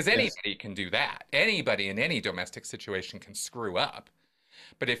 because anybody can do that. Anybody in any domestic situation can screw up.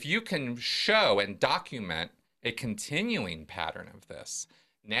 But if you can show and document a continuing pattern of this,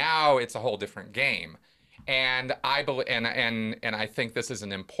 now it's a whole different game. And I believe, and I think this is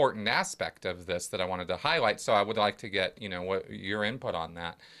an important aspect of this that I wanted to highlight. So I would like to get, what your input on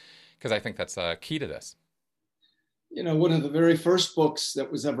that, because I think that's a key to this. One of the very first books that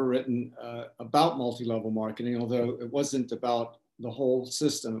was ever written about multi-level marketing, although it wasn't about the whole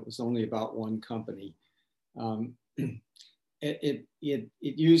system, it was only about one company. It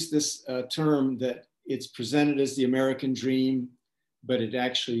used this term that it's presented as the American dream, but it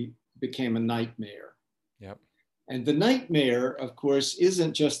actually became a nightmare. Yep. And the nightmare, of course,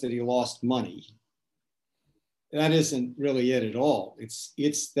 isn't just that he lost money. That isn't really it at all.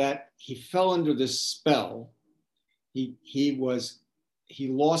 It's that he fell under this spell. He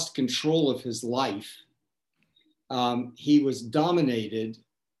lost control of his life. He was dominated.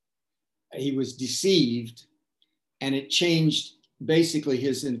 He was deceived. And it changed basically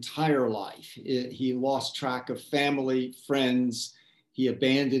his entire life. He lost track of family, friends. He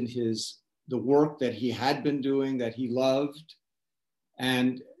abandoned the work that he had been doing, that he loved.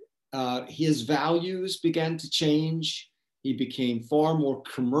 And his values began to change. He became far more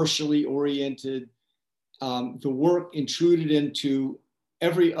commercially oriented. The work intruded into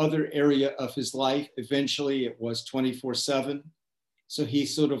every other area of his life. Eventually, it was 24/7. So he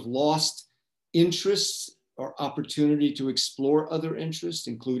sort of lost interests or opportunity to explore other interests,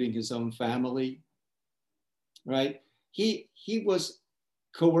 including his own family, right? He was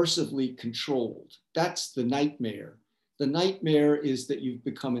coercively controlled. That's the nightmare. The nightmare is that you've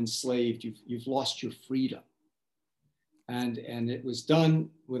become enslaved. You've lost your freedom. And it was done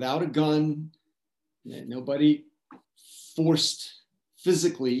without a gun. Nobody forced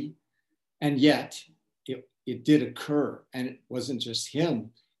physically, and yet it did occur. And it wasn't just him,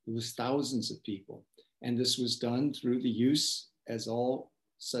 it was thousands of people. And this was done through the use, as all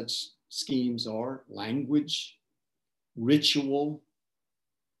such schemes are, language, ritual,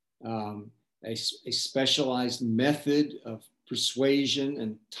 a specialized method of persuasion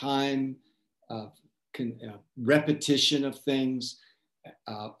and time, repetition of things,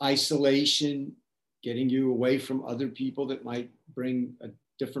 isolation, getting you away from other people that might bring a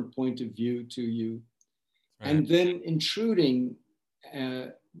different point of view to you. Right. And then intruding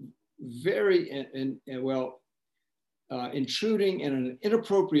intruding in an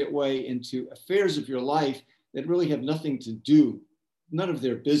inappropriate way into affairs of your life that really have nothing to do, none of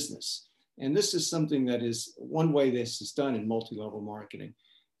their business. And this is something that is one way this is done in multi-level marketing.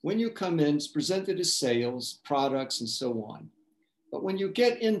 When you come in, it's presented as sales, products, and so on. But when you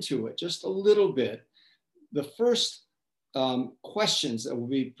get into it just a little bit, the first questions that will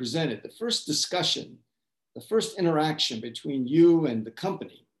be presented, the first discussion, the first interaction between you and the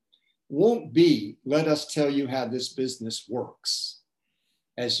company won't be, let us tell you how this business works,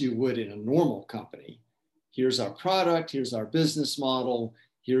 as you would in a normal company. Here's our product, here's our business model,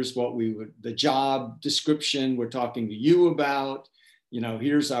 here's what the job description we're talking to you about,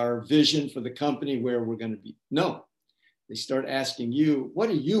 here's our vision for the company, where we're going to be. No, they start asking you, what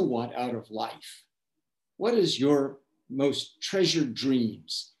do you want out of life? What is your most treasured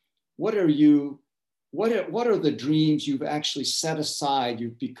dreams? What are the dreams you've actually set aside?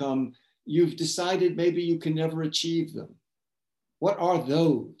 You've decided maybe you can never achieve them. What are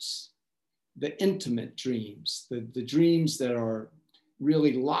those? The intimate dreams, the dreams that are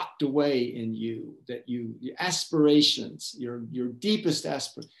really locked away in you, that your aspirations, your deepest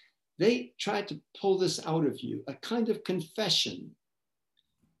aspirations. They try to pull this out of you, a kind of confession.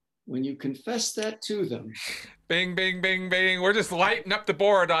 When you confess that to them. Bing, bing, bing, bing. We're just lighting up the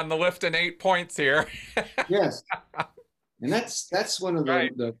board on the Lifton 8 points here. Yes. And that's one of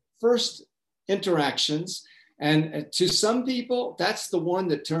the first interactions. And to some people, that's the one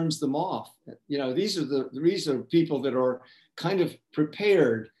that turns them off. These are people that are kind of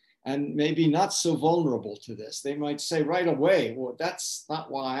prepared and maybe not so vulnerable to this. They might say right away, well, that's not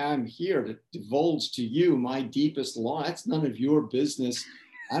why I'm here, to divulge to you my deepest law. That's none of your business.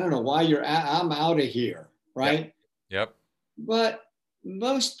 I don't know why I'm out of here, right? Yep. But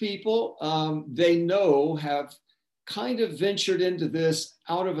most people, they know, have kind of ventured into this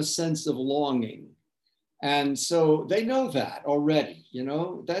out of a sense of longing. And so they know that already,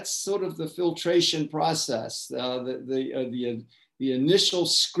 that's sort of the filtration process, the initial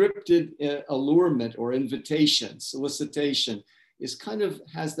scripted allurement or invitation, solicitation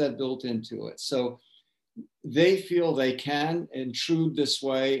has that built into it. So they feel they can intrude this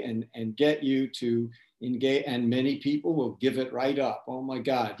way and get you to engage, and many people will give it right up. Oh my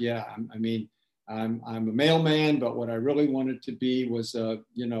God, yeah, I'm a mailman, but what I really wanted to be was a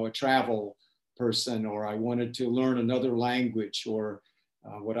travel person, or I wanted to learn another language, or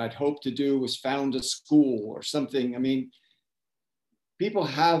what I'd hoped to do was found a school or something.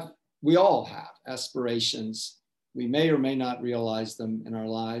 We all have aspirations. We may or may not realize them in our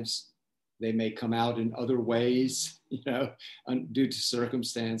lives. They may come out in other ways, due to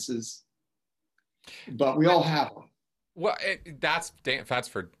circumstances, but we all have them. Well, that's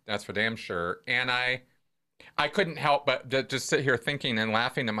for damn sure. And I couldn't help but just sit here thinking and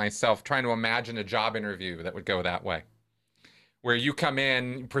laughing to myself, trying to imagine a job interview that would go that way, where you come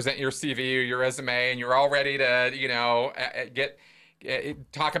in, present your CV or your resume, and you're all ready to,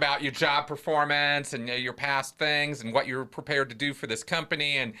 talk about your job performance and your past things and what you're prepared to do for this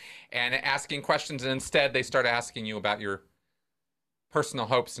company, and asking questions. And instead, they start asking you about your personal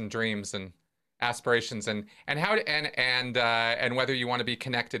hopes and dreams and aspirations, and how to, and whether you want to be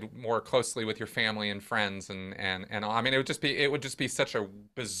connected more closely with your family and friends, and all. It would just be such a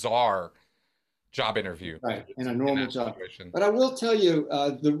bizarre job interview, right? In a normal job. But I will tell you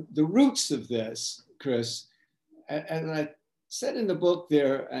the roots of this, Chris, and I said in the book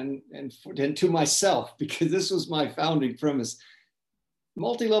there, and to myself, because this was my founding premise.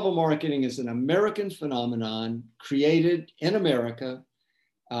 Multi-level marketing is an American phenomenon created in America.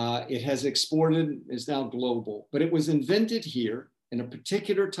 It has exported, is now global, but it was invented here in a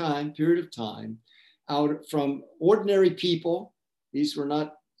particular period of time, out from ordinary people. These were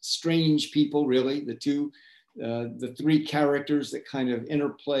not strange people, really. The three characters that kind of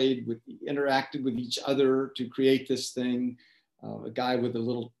interacted with each other to create this thing. a guy with a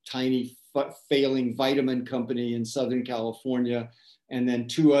little tiny failing vitamin company in Southern California, and then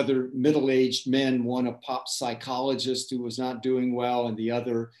two other middle-aged men, one a pop psychologist who was not doing well, and the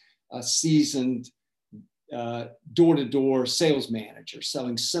other a seasoned door-to-door sales manager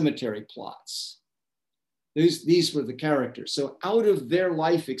selling cemetery plots. These were the characters. So out of their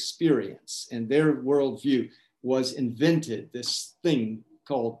life experience and their worldview was invented this thing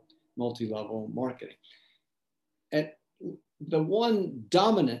called multi-level marketing. And the one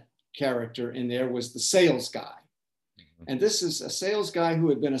dominant character in there was the sales guy. And this is a sales guy who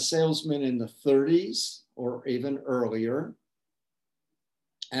had been a salesman in the 30s or even earlier.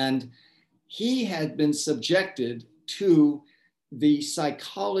 And he had been subjected to the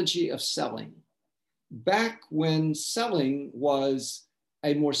psychology of selling. Back when selling was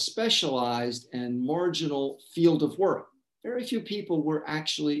a more specialized and marginal field of work, very few people were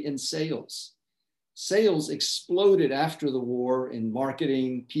actually in sales. Sales exploded after the war in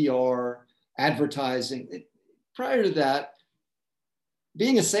marketing, PR, advertising. Prior to that,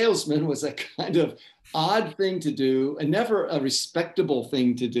 being a salesman was a kind of odd thing to do and never a respectable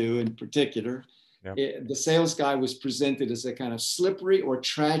thing to do in particular. Yep. The sales guy was presented as a kind of slippery or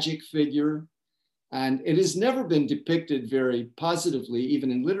tragic figure. And it has never been depicted very positively,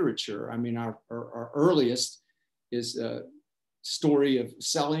 even in literature. I mean, our earliest is a story of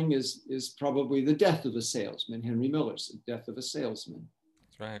selling is probably The Death of a Salesman, Henry Miller's The Death of a Salesman.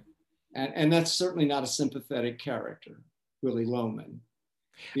 That's right. And that's certainly not a sympathetic character, Willy Loman.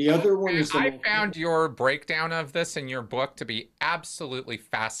 The other one is I found your breakdown of this in your book to be absolutely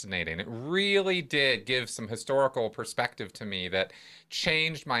fascinating. It really did give some historical perspective to me that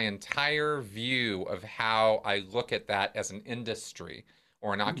changed my entire view of how I look at that as an industry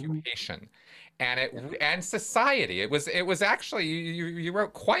or an occupation. And society. It was actually you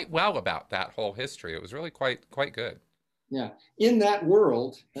wrote quite well about that whole history. It was really quite good. Yeah. In that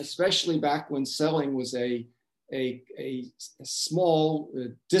world, especially back when selling was a small,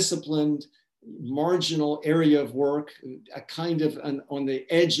 disciplined, marginal area of work, a kind of on the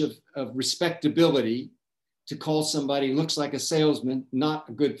edge of respectability. To call somebody looks like a salesman, not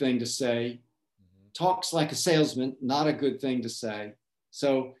a good thing to say. Talks like a salesman, not a good thing to say.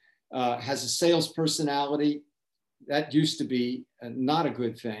 So has a sales personality, that used to be not a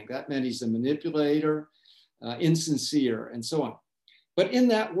good thing. That meant he's a manipulator, insincere, and so on. But in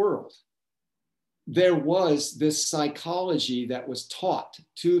that world, there was this psychology that was taught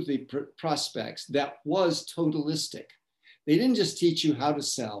to the prospects that was totalistic. They didn't just teach you how to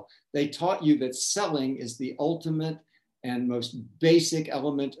sell. They taught you that selling is the ultimate and most basic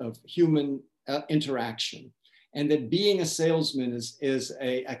element of human interaction. And that being a salesman is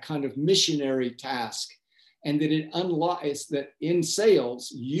a kind of missionary task. And that it unlocks that in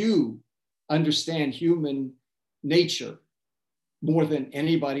sales, you understand human nature more than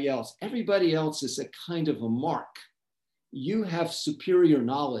anybody else. Everybody else is a kind of a mark. You have superior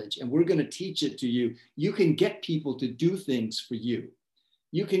knowledge and we're going to teach it to you. You can get people to do things for you.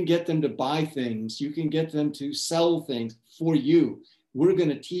 You can get them to buy things. You can get them to sell things for you. We're going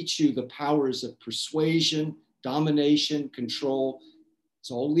to teach you the powers of persuasion, domination, control.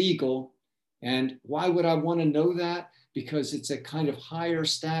 It's all legal. And why would I want to know that? Because it's a kind of higher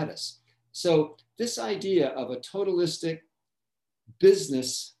status. So this idea of a totalistic,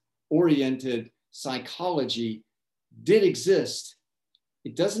 business-oriented psychology did exist.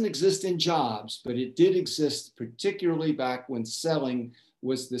 It doesn't exist in jobs, but it did exist, particularly back when selling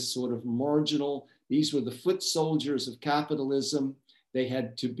was this sort of marginal. These were the foot soldiers of capitalism. They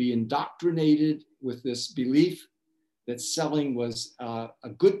had to be indoctrinated with this belief that selling was a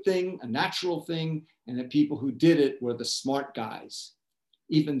good thing, a natural thing, and that people who did it were the smart guys,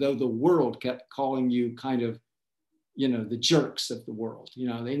 even though the world kept calling you kind of, the jerks of the world. They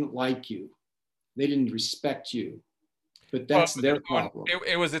didn't like you. They didn't respect you. But that's their problem.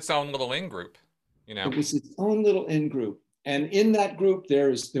 It was its own little in-group, It was its own little in-group. And in that group,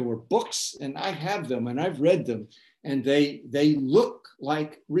 there were books, and I have them, and I've read them, and they look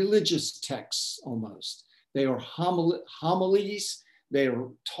like religious texts almost. They are homilies. They are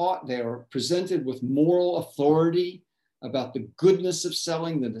taught, they are presented with moral authority about the goodness of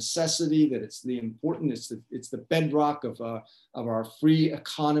selling, the necessity, that it's the important, it's the bedrock of our free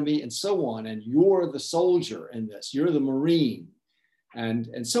economy, and so on. And you're the soldier in this, you're the Marine,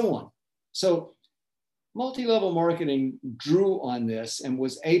 and so on. So multi-level marketing drew on this and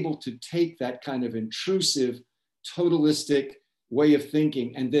was able to take that kind of intrusive, totalistic way of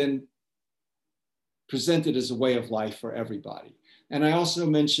thinking and then present it as a way of life for everybody. And I also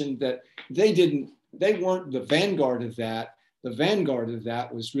mentioned that they weren't the vanguard of that. The vanguard of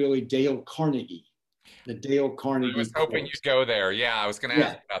that was really Dale Carnegie. the Dale I was Carnegie hoping course. you'd go there. Yeah, I was going to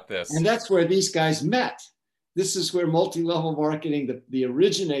ask Yeah. about this. And that's where these guys met. This is where multi-level marketing, the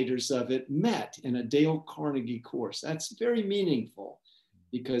originators of it, met in a Dale Carnegie course. That's very meaningful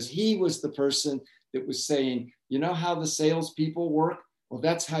because he was the person that was saying, you know how the salespeople work? Well,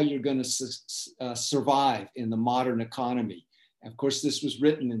 that's how you're going to survive in the modern economy. And of course, this was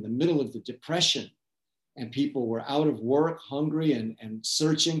written in the middle of the Depression, and people were out of work, hungry, and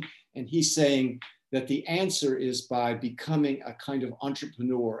searching. And he's saying that the answer is by becoming a kind of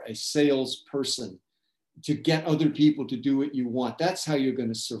entrepreneur, a salesperson, to get other people to do what you want. That's how you're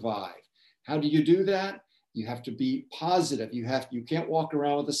going to survive. How do you do that? You have to be positive. You can't walk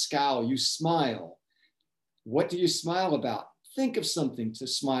around with a scowl. You smile. What do you smile about? Think of something to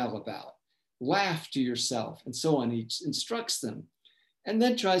smile about. Laugh to yourself, and so on. He instructs them, and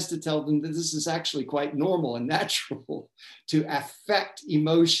then tries to tell them that this is actually quite normal and natural to affect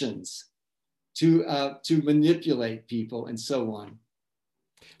emotions, to manipulate people, and so on.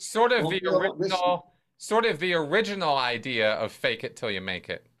 Sort of the Well, original idea of fake it till you make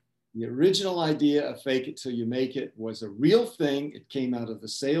it. the original idea of fake it till you make it was a real thing. It came out of the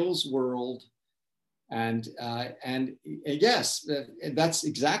sales world, and yes, that's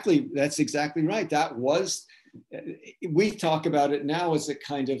exactly right. That was, we talk about it now as a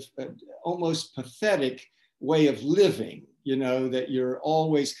kind of almost pathetic way of living. You know, that you're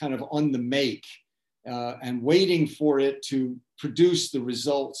always kind of on the make and waiting for it to produce the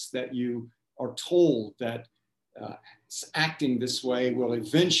results that you are told that acting this way will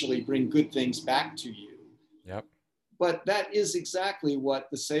eventually bring good things back to you. Yep. But that is exactly what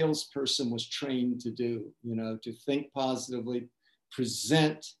the salesperson was trained to do, you know, to think positively,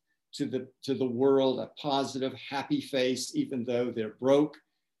 present to the world a positive, happy face, even though they're broke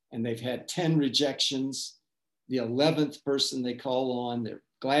and they've had 10 rejections. The 11th person they call on, they're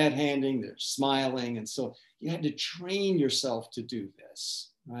glad handing, they're smiling. And so you had to train yourself to do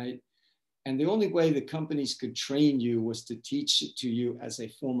this, right? And the only way the companies could train you was to teach it to you as a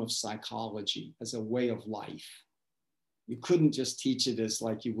form of psychology, as a way of life. You couldn't just teach it as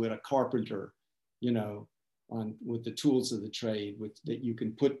like you would a carpenter, you know, with the tools of the trade that you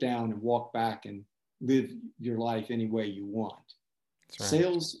can put down and walk back and live your life any way you want.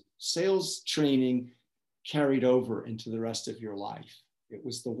 Right. Sales training carried over into the rest of your life. It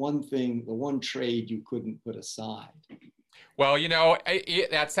was the one trade you couldn't put aside. Well, you know,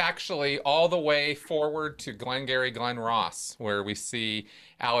 that's actually all the way forward to Glengarry Glen Ross, where we see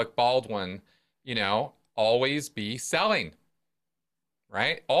Alec Baldwin, you know, always be selling,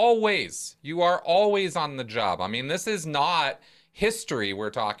 right? Always. You are always on the job. I mean, this is not history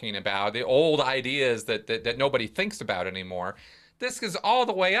we're talking about, the old ideas that nobody thinks about anymore. This is all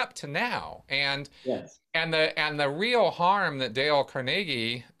the way up to now. And yes. and the real harm that Dale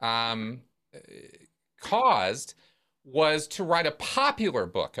Carnegie caused was to write a popular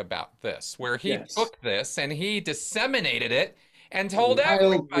book about this, where he yes. took this and he disseminated it and told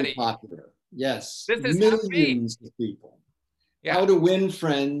everybody. Popular. Yes. This is millions of people. Yeah. How to Win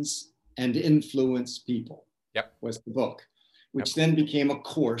Friends and Influence People. Yep. Was the book, which then became a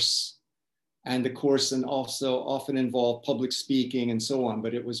course. And the course and also often involved public speaking and so on.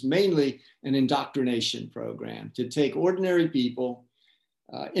 But it was mainly an indoctrination program to take ordinary people,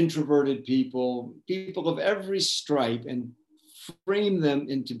 introverted people, people of every stripe, and frame them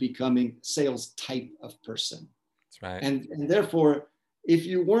into becoming sales type of person. That's right. And therefore, if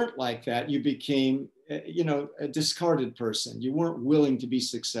you weren't like that, you became, you know, a discarded person. You weren't willing to be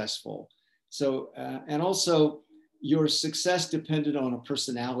successful. So, and also, your success depended on a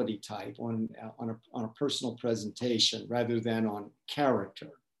personality type, on a personal presentation, rather than on character.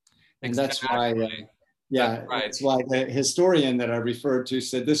 And exactly. That's why the historian that I referred to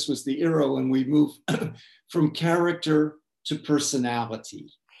said this was the era when we moved from character to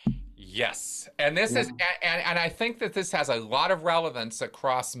personality. Yes. And this is, and I think that this has a lot of relevance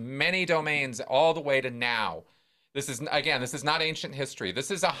across many domains all the way to now. This is, again, this is not ancient history.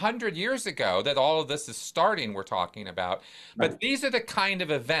 This is 100 years ago that all of this is starting, we're talking about. But these are the kind of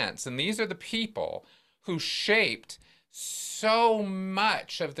events, and these are the people who shaped so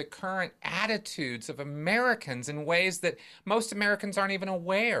much of the current attitudes of Americans in ways that most Americans aren't even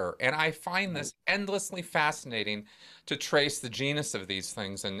aware. And I find this endlessly fascinating to trace the genus of these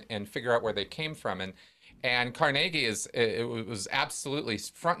things and figure out where they came from. And Carnegie was absolutely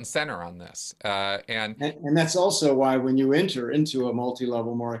front and center on this. And that's also why when you enter into a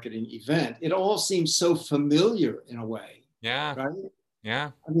multi-level marketing event, it all seems so familiar in a way. Yeah. Right?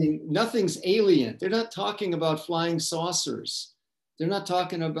 Yeah. I mean, nothing's alien. They're not talking about flying saucers. They're not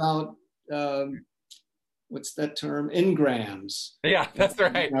talking about what's that term? Engrams. Yeah, that's You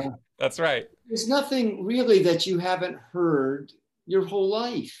right. know, That's right. there's nothing really that you haven't heard your whole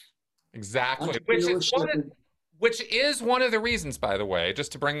life. Exactly. Entrepreneurship. Which is one of the reasons, by the way,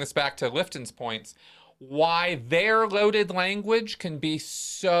 just to bring this back to Lifton's points, why their loaded language can be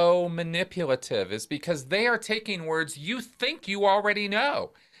so manipulative is because they are taking words you think you already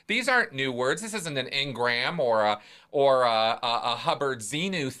know. These aren't new words. This isn't an Ingram or a Hubbard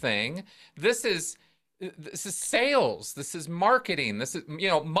Zenu thing. This is this is sales. This is marketing. This is,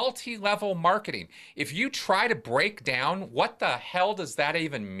 multi-level marketing. If you try to break down what the hell does that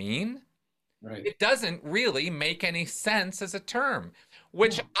even mean, Right. it doesn't really make any sense as a term, No.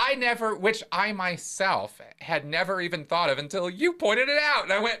 which I myself had never even thought of until you pointed it out.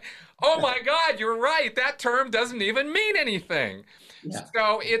 And I went, oh my God, you're right. That term doesn't even mean anything. Yeah.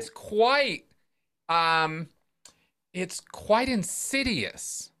 So um, it's quite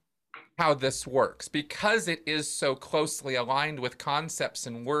insidious how this works because it is so closely aligned with concepts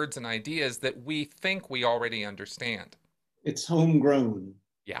and words and ideas that we think we already understand. It's homegrown.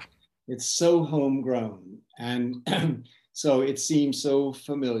 Yeah. It's so homegrown. And so it seems so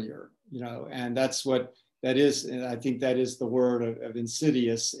familiar, and that's what that is. And I think that is the word of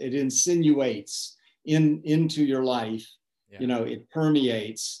insidious. It insinuates into your life, Yeah. it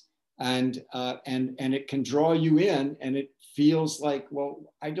permeates and it can draw you in, and it feels like,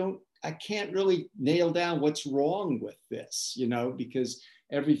 well, I can't really nail down what's wrong with this, because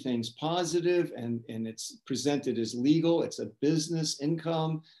everything's positive and it's presented as legal. It's a business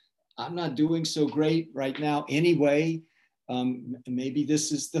income. I'm not doing so great right now anyway. Maybe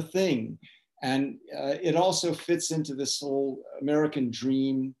this is the thing. And it also fits into this whole American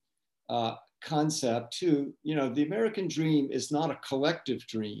dream concept too. The American dream is not a collective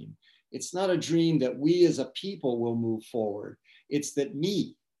dream. It's not a dream that we as a people will move forward. It's that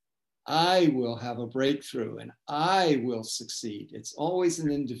I will have a breakthrough and I will succeed. It's always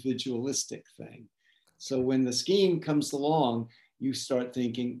an individualistic thing. So when the scheme comes along, you start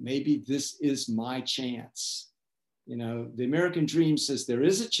thinking, maybe this is my chance. The American dream says there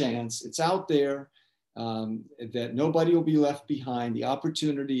is a chance, it's out there, that nobody will be left behind. The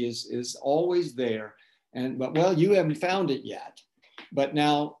opportunity is always there. But well, you haven't found it yet. But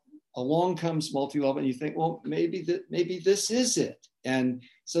now along comes multi-level and you think, well, maybe this is it. And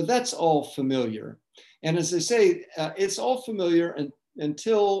so that's all familiar. And as I say, it's all familiar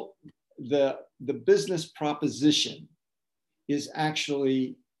until the business proposition is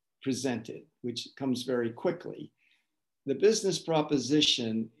actually presented, which comes very quickly. The business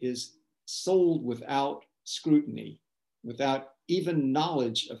proposition is sold without scrutiny, without even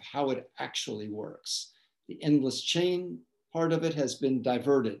knowledge of how it actually works. The endless chain part of it has been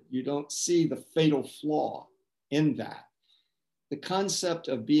diverted. You don't see the fatal flaw in that. The concept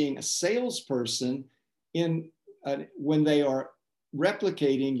of being a salesperson when they are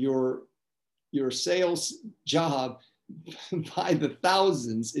replicating your sales job by the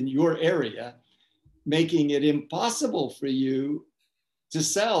thousands in your area, making it impossible for you to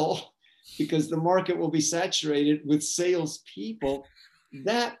sell because the market will be saturated with salespeople.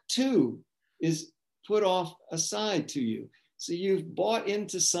 That too is put off aside to you. So you've bought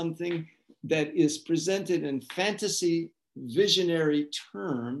into something that is presented in fantasy visionary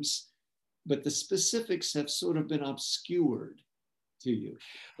terms, but the specifics have sort of been obscured to you.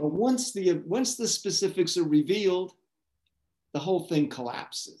 But once the specifics are revealed, the whole thing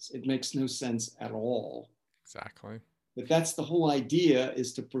collapses. It makes no sense at all. Exactly. But that's the whole idea,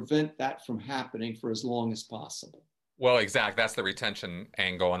 is to prevent that from happening for as long as possible. Well, exactly. That's the retention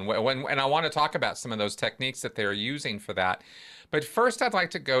angle. And I want to talk about some of those techniques that they're using for that. But first, I'd like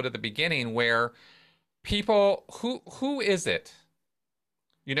to go to the beginning where people, who is it?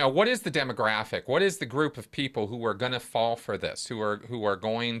 What is the demographic? What is the group of people who are going to fall for this, who are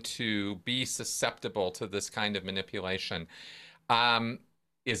going to be susceptible to this kind of manipulation?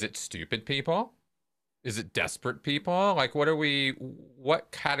 Is it stupid people? Is it desperate people? Like,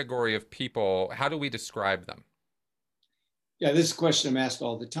 what category of people, how do we describe them? Yeah, this is a question I'm asked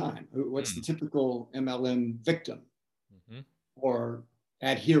all the time. What's the typical MLM victim or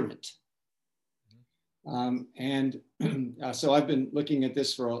adherent? And so I've been looking at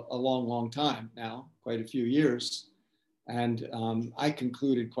this for a long, long time now, quite a few years. And I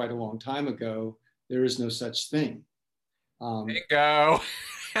concluded quite a long time ago, there is no such thing. There you go.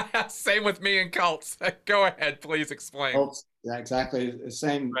 Same with me and cults. Go ahead, please explain. Cults, yeah, exactly the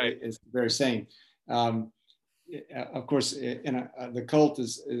same. Right. It's very same. Of course, the cult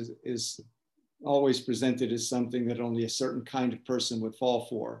is always presented as something that only a certain kind of person would fall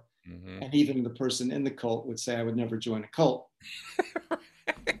for. Mm-hmm. And even the person in the cult would say, I would never join a cult.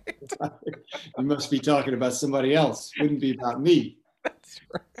 Right. You must be talking about somebody else. Wouldn't be about me. That's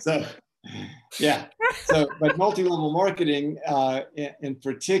right. So, yeah. So, but multi-level marketing in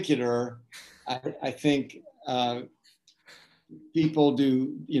particular, I think people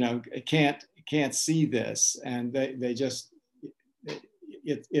do, can't see this, and they just,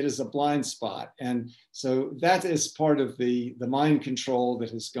 it is a blind spot. And so that is part of the mind control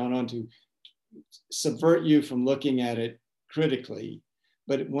that has gone on to subvert you from looking at it critically.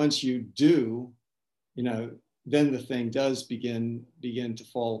 But once you do, then the thing does begin to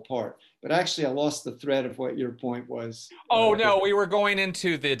fall apart. But actually, I lost the thread of what your point was. Oh no, we were going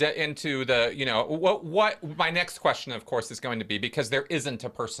into the what my next question, of course, is going to be, because there isn't a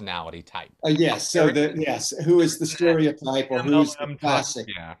personality type. Yes. So who is the stereotype or who's the MLM type. classic?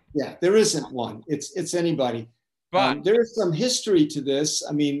 Yeah. Yeah, there isn't one. It's anybody. But there is some history to this.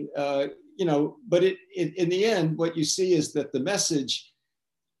 I mean, but it in the end, what you see is that the message,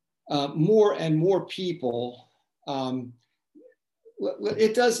 more and more people.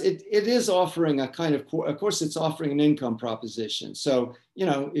 It is offering a kind of course, it's offering an income proposition. So,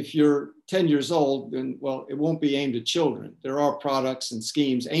 if you're 10 years old, then, well, it won't be aimed at children. There are products and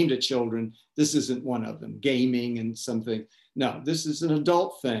schemes aimed at children. This isn't one of them, gaming and something. No, this is an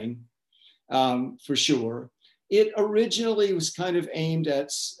adult thing, for sure. It originally was kind of aimed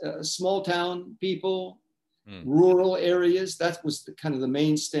at small town people, rural areas. That was kind of the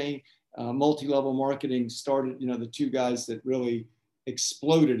mainstay. Multi-level marketing started, the two guys that really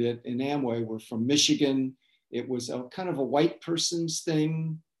exploded it in Amway were from Michigan. It was a kind of a white person's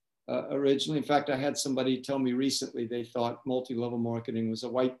thing originally. In fact, I had somebody tell me recently they thought multi-level marketing was a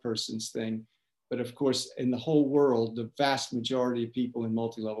white person's thing. But of course, in the whole world, the vast majority of people in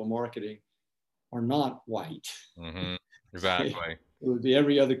multi-level marketing are not white. Mm-hmm. Exactly. It would be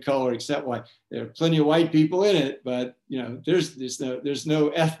every other color except white. There are plenty of white people in it, but there's no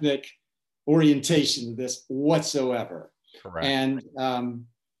ethnic orientation to this whatsoever. Correct. And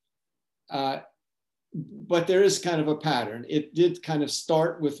but there is kind of a pattern. It did kind of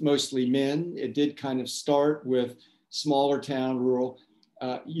start with mostly men. It did kind of start with smaller town, rural.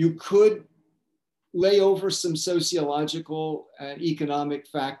 You could lay over some sociological and economic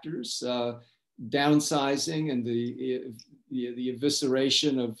factors, downsizing and the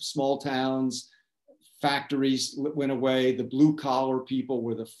evisceration of small towns. Factories went away. The blue collar people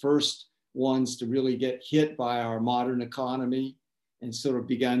were the first ones to really get hit by our modern economy and sort of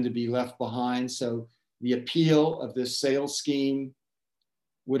began to be left behind. So the appeal of this sales scheme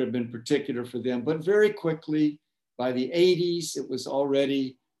would have been particular for them. But very quickly, by the 80s, it was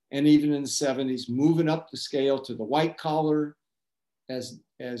already, and even in the 70s, moving up the scale to the white collar as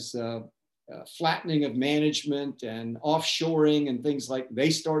flattening of management and offshoring and things like. They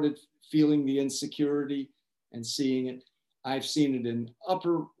started feeling the insecurity and seeing it. I've seen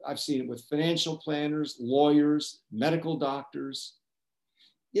it with financial planners, lawyers, medical doctors.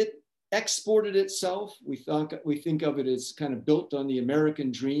 It exported itself. We think of it as kind of built on the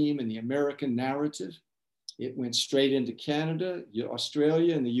American dream and the American narrative. It went straight into Canada,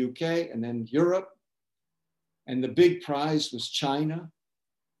 Australia, and the UK, and then Europe. And the big prize was China.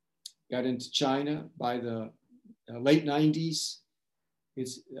 Got into China by the late 90s.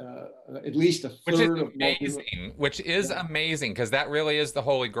 It's at least a third of which is amazing, because that really is the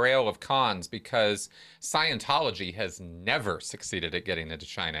holy grail of cons, because Scientology has never succeeded at getting into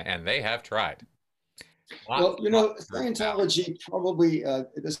China, and they have tried. Well, Scientology probably,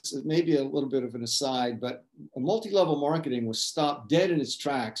 this is maybe a little bit of an aside, but multi-level marketing was stopped dead in its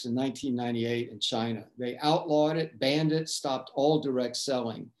tracks in 1998 in China. They outlawed it, banned it, stopped all direct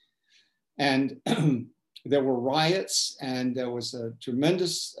selling. And there were riots and there was a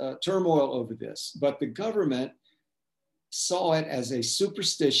tremendous turmoil over this, but the government saw it as a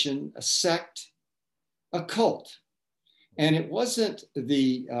superstition, a sect, a cult. And it wasn't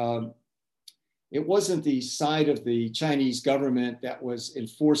the side of the Chinese government that was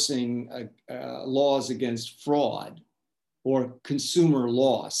enforcing laws against fraud or consumer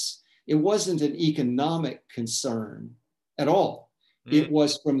loss. It wasn't an economic concern at all. It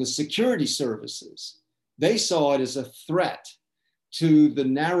was from the security services. They saw it as a threat to the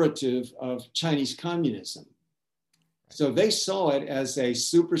narrative of Chinese communism. So they saw it as a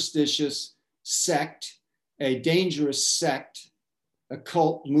superstitious sect, a dangerous sect, a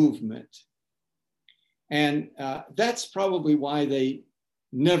cult movement. And that's probably why they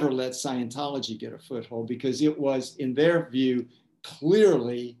never let Scientology get a foothold, because it was, in their view,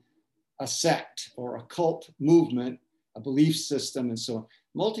 clearly a sect or a cult movement, a belief system, and so on.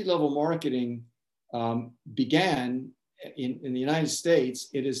 Multi-level marketing began in the United States.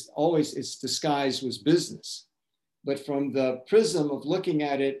 Its disguise was business. But from the prism of looking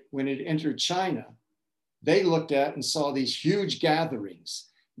at it when it entered China, they looked at and saw these huge gatherings,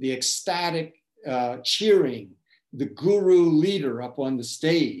 the ecstatic cheering, the guru leader up on the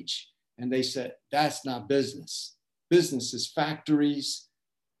stage. And they said, that's not business. Business is factories,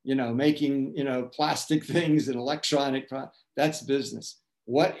 making, plastic things and electronic, that's business.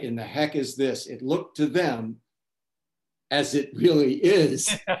 What in the heck is this? It looked to them as it really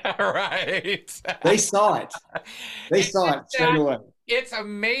is. Right. They saw it. They saw it straight away. It's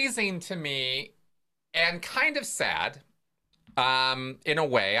amazing to me and kind of sad in a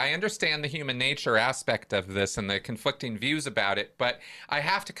way. I understand the human nature aspect of this and the conflicting views about it, but I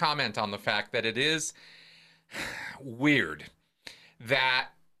have to comment on the fact that it is weird that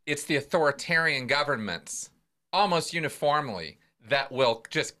it's the authoritarian governments almost uniformly that will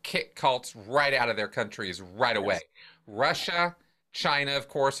just kick cults right out of their countries right away. Yes. Russia, China, of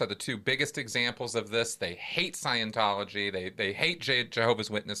course, are the two biggest examples of this. They hate Scientology. They hate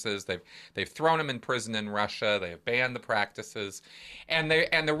Jehovah's Witnesses. They've thrown them in prison in Russia. They have banned the practices, and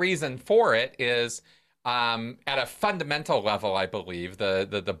the reason for it is at a fundamental level, I believe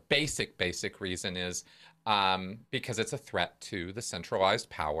the basic reason is because it's a threat to the centralized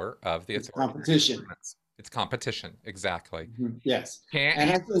power of the competition. It's competition, exactly. Mm-hmm. Yes,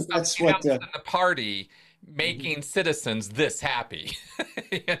 and I think that's what in the party making citizens this happy.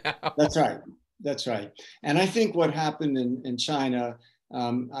 That's right. That's right. And I think what happened in China,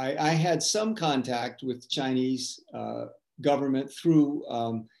 I had some contact with Chinese government through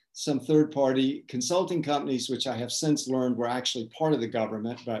some third-party consulting companies, which I have since learned were actually part of the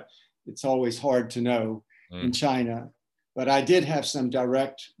government, but it's always hard to know in China. But I did have some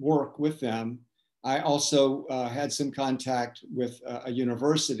direct work with them. I also had some contact with a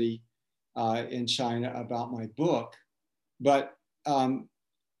university in China about my book. But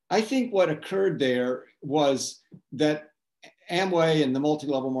I think what occurred there was that Amway and the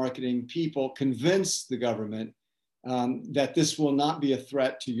multi-level marketing people convinced the government that this will not be a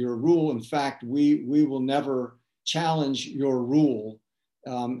threat to your rule. In fact, we will never challenge your rule.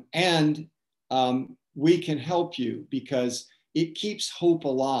 And we can help you because it keeps hope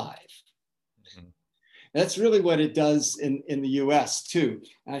alive. That's really what it does in the US too.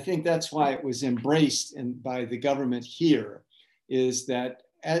 And I think that's why it was embraced by the government here, is that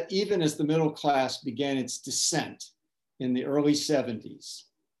even as the middle class began its descent in the early 70s,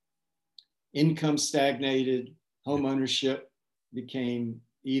 income stagnated, home ownership became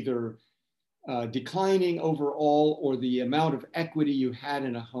either declining overall, or the amount of equity you had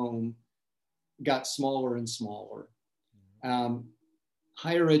in a home got smaller and smaller.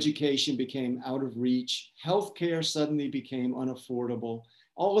 Higher education became out of reach. Healthcare suddenly became unaffordable.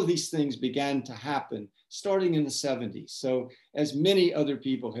 All of these things began to happen starting in the 70s. So as many other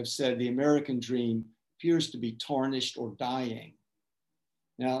people have said, the American dream appears to be tarnished or dying.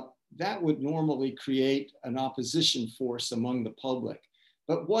 Now, that would normally create an opposition force among the public.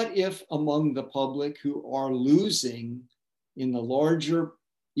 But what if among the public who are losing in the larger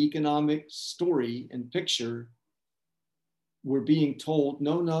economic story and picture, we're being told,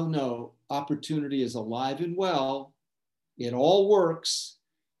 no, no, no, opportunity is alive and well. It all works.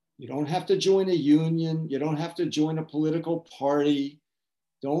 You don't have to join a union. You don't have to join a political party.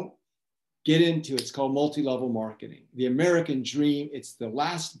 Don't get into it. It's called multi-level marketing. The American dream, it's the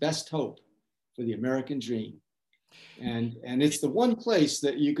last best hope for the American dream. And it's the one place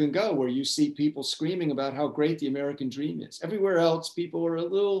that you can go where you see people screaming about how great the American dream is. Everywhere else, people are a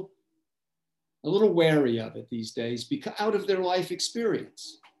little wary of it these days because out of their life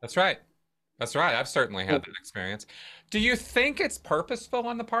experience. That's right. That's right. I've certainly had that experience. Do you think it's purposeful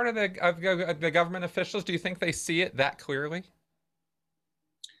on the part of the government officials? Do you think they see it that clearly?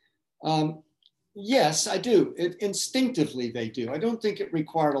 Yes, I do. Instinctively, they do. I don't think it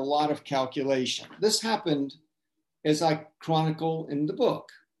required a lot of calculation. This happened, as I chronicle in the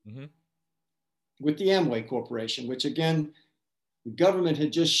book, with the Amway Corporation, which again, the government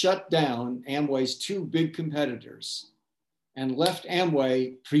had just shut down Amway's two big competitors and left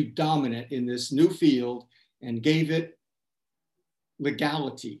Amway predominant in this new field and gave it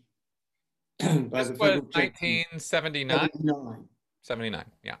legality. This was 1979? 79,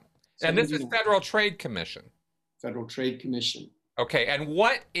 yeah. And this is Federal Trade Commission. Federal Trade Commission. Okay, and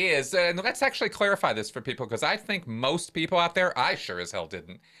let's actually clarify this for people, because I think most people out there, I sure as hell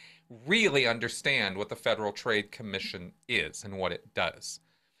didn't, really understand what the Federal Trade Commission is and what it does.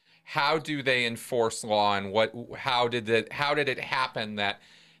 How do they enforce law, and how did it happen that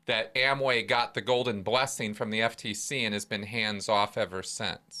Amway got the golden blessing from the FTC and has been hands off ever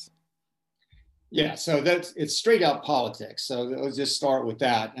since? Yeah, so it's straight out politics. So let's just start with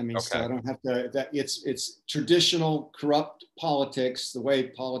that. I mean, so Okay. I don't have to that it's traditional corrupt politics, the way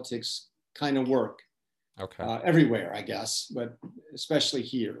politics kind of work Okay. everywhere, I guess, but especially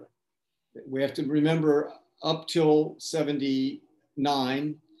here. We have to remember up till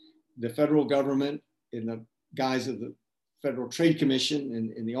 79, the federal government, in the guise of the Federal Trade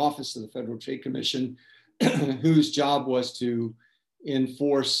Commission, in the office of the Federal Trade Commission, whose job was to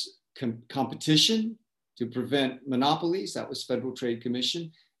enforce competition, to prevent monopolies. That was Federal Trade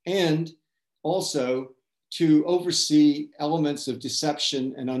Commission. And also to oversee elements of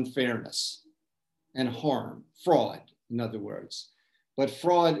deception and unfairness and harm, fraud, in other words, but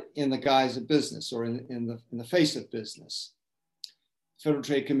fraud in the guise of business or in the face of business. Federal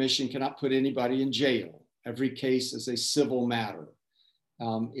Trade Commission cannot put anybody in jail. Every case is a civil matter.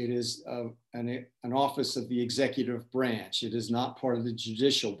 It is an office of the executive branch. It is not part of the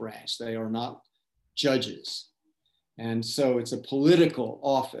judicial branch. They are not judges. And so it's a political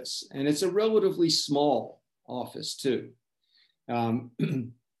office, and it's a relatively small office too.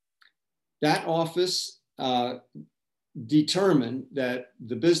 That office determined that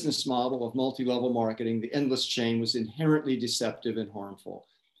the business model of multi-level marketing, the endless chain, was inherently deceptive and harmful.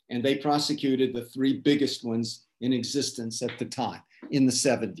 And they prosecuted the three biggest ones in existence at the time in the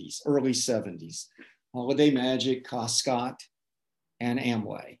 70s, early 70s, Holiday Magic, Costco, and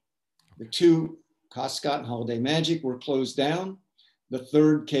Amway. The two, Costco and Holiday Magic, were closed down. The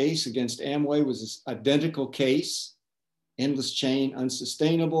third case against Amway was an identical case. Endless chain,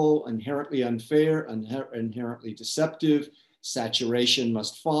 unsustainable, inherently unfair, inherently deceptive, saturation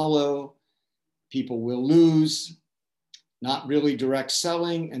must follow, people will lose, not really direct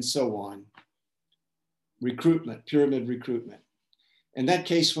selling, and so on. Recruitment, pyramid recruitment. And that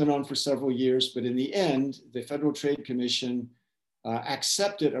case went on for several years, but in the end, the Federal Trade Commission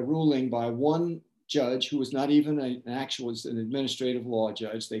accepted a ruling by one judge who was not even an administrative law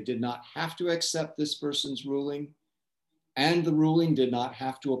judge. They did not have to accept this person's ruling. And the ruling did not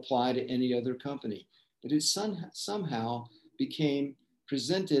have to apply to any other company. But it somehow became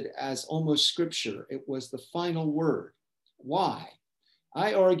presented as almost scripture. It was the final word. Why?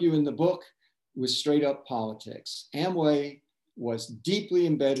 I argue in the book with straight up politics. Amway was deeply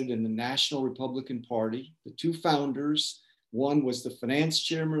embedded in the National Republican Party. The two founders, one was the finance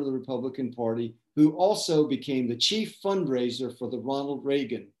chairman of the Republican Party, who also became the chief fundraiser for the Ronald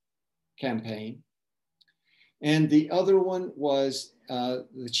Reagan campaign. And the other one was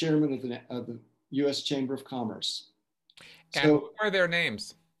the chairman of the U.S. Chamber of Commerce. And So what are their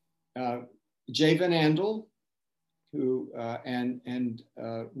names? Jay Van Andel, and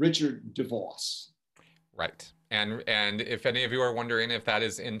Richard DeVos. Right. And if any of you are wondering if that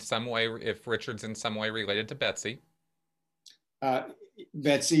is in some way, if Richard's in some way related to Betsy.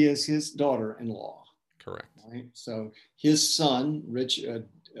 Betsy is his daughter-in-law. Correct. Right? So his son, Richard,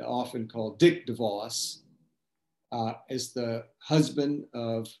 often called Dick DeVos, is the husband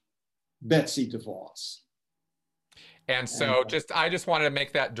of Betsy DeVos. And so I just wanted to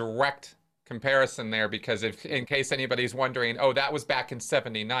make that direct comparison there because if in case anybody's wondering, oh, that was back in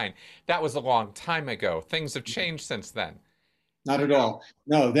 79. That was a long time ago. Things have changed since then. Not at all.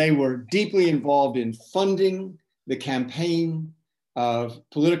 No, they were deeply involved in funding the campaign of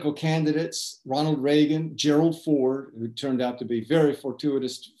political candidates, Ronald Reagan, Gerald Ford, who turned out to be very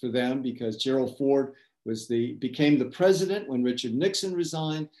fortuitous for them because Gerald Ford became the president when Richard Nixon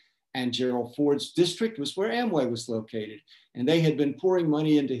resigned, and Gerald Ford's district was where Amway was located. And they had been pouring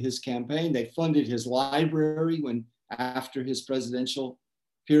money into his campaign. They funded his library after his presidential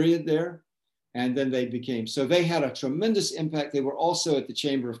period there. And then so they had a tremendous impact. They were also at the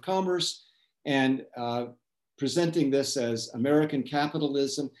Chamber of Commerce and presenting this as American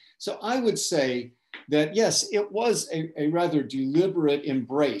capitalism. So I would say that, yes, it was a rather deliberate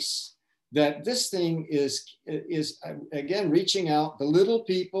embrace that this thing is again, reaching out. The little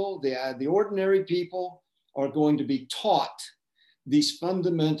people, the ordinary people are going to be taught these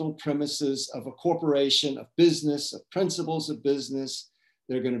fundamental premises of a corporation, of business, of principles of business.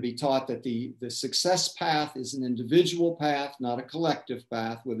 They're going to be taught that the success path is an individual path, not a collective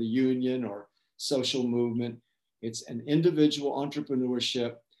path with a union or social movement. It's an individual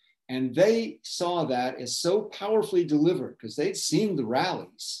entrepreneurship. And they saw that as so powerfully delivered because they'd seen the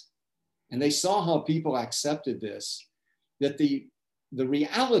rallies and they saw how people accepted this, that the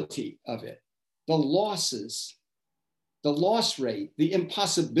reality of it, the losses, the loss rate, the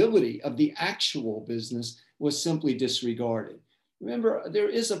impossibility of the actual business was simply disregarded. Remember, there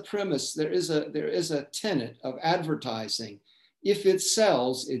is a premise, there is a tenet of advertising. If it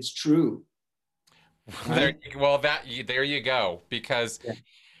sells, it's true. Right? There you go. Because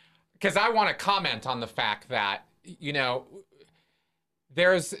because I want to comment on the fact that, you know,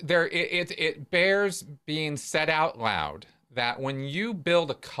 it bears being said out loud that when you build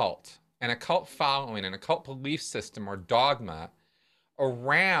a cult and a cult following and a cult belief system or dogma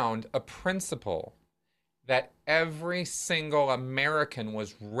around a principle that every single American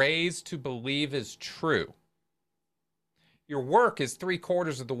was raised to believe is true, your work is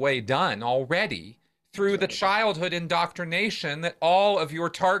three-quarters of the way done already through the childhood indoctrination that all of your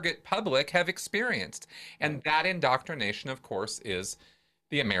target public have experienced. And that indoctrination, of course, is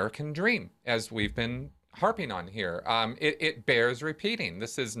the American dream, as we've been harping on here. It bears repeating.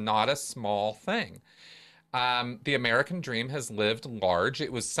 This is not a small thing. The American dream has lived large.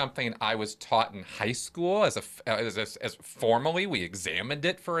 It was something I was taught in high school as formally. We examined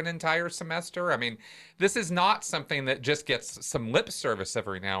it for an entire semester. I mean, this is not something that just gets some lip service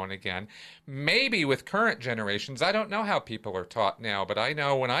every now and again. Maybe with current generations, I don't know how people are taught now, but I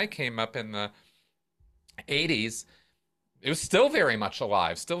know when I came up in the 80s, it was still very much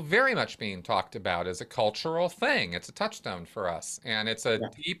alive, still very much being talked about as a cultural thing. It's a touchstone for us, and it's a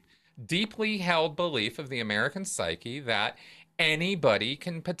deeply held belief of the American psyche that anybody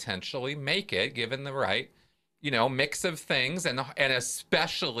can potentially make it given the right, you know, mix of things, and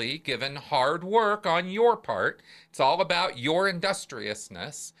especially given hard work on your part. It's all about your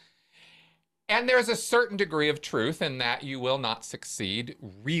industriousness. And there's a certain degree of truth in that you will not succeed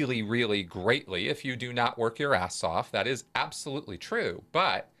really, really greatly if you do not work your ass off. That is absolutely true,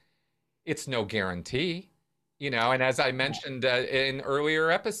 but it's no guarantee. You know, and as I mentioned in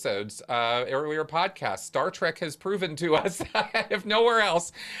earlier episodes, earlier podcasts, Star Trek has proven to us, if nowhere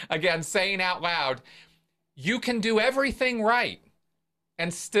else, again, saying out loud, you can do everything right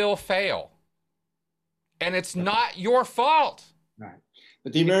and still fail. And it's not your fault. Right.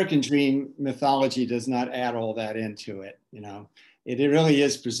 But the American dream mythology does not add all that into it. You know, it really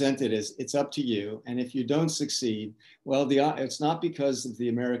is presented as it's up to you. And if you don't succeed, well, it's not because of the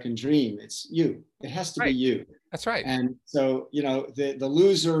American dream. It's you. It has to be you. That's right. And so, you know, the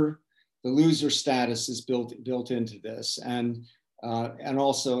loser status is built into this. And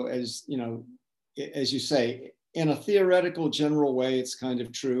also, as you know, as you say, in a theoretical general way, it's kind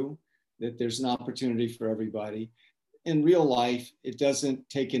of true that there's an opportunity for everybody. In real life, it doesn't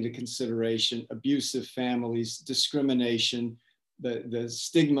take into consideration abusive families, discrimination, the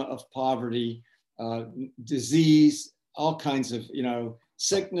stigma of poverty, disease, all kinds of, you know,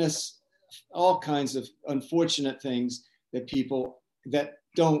 sickness, all kinds of unfortunate things that people that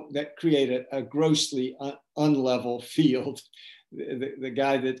create a grossly unlevel field. The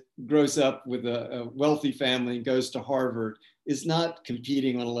guy that grows up with a wealthy family and goes to Harvard is not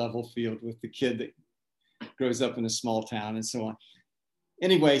competing on a level field with the kid that grows up in a small town and so on.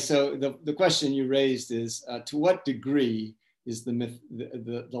 Anyway, so the question you raised is, to what degree is the myth,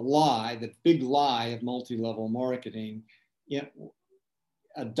 the lie, the big lie of multi-level marketing, you know,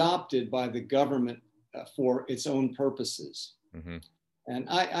 adopted by the government for its own purposes? Mm-hmm. And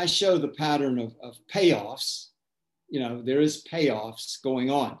I show the pattern of payoffs. You know, there is payoffs going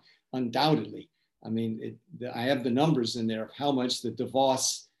on, undoubtedly. I mean, I have the numbers in there of how much the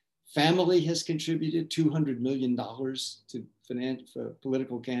DeVos family has contributed, $200 million to finance for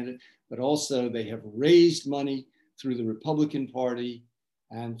political candidate, but also they have raised money through the Republican Party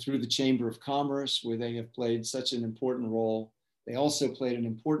and through the Chamber of Commerce, where they have played such an important role. They also played an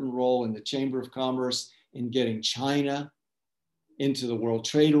important role in the Chamber of Commerce in getting China into the World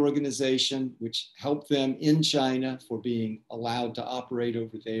Trade Organization, which helped them in China for being allowed to operate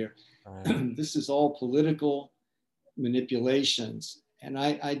over there. Right. This is all political manipulations. And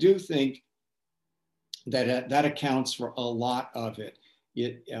I do think that that accounts for a lot of it.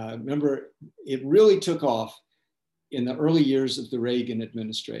 Remember, it really took off in the early years of the Reagan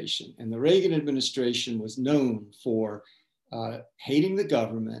administration. And the Reagan administration was known for hating the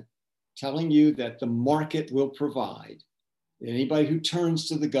government, telling you that the market will provide. Anybody who turns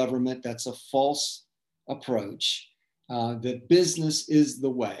to the government, that's a false approach, that business is the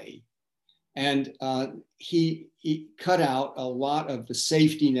way. And he cut out a lot of the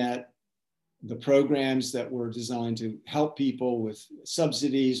safety net, the programs that were designed to help people with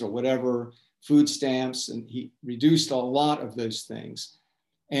subsidies or whatever, food stamps, and he reduced a lot of those things.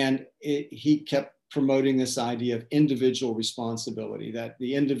 And he kept promoting this idea of individual responsibility, that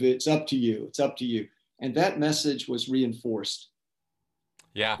it's up to you, it's up to you. And that message was reinforced.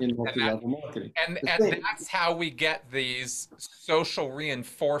 Yeah. In multi-level marketing. And that's how we get these social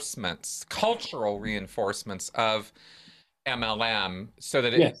reinforcements, cultural reinforcements of MLM, so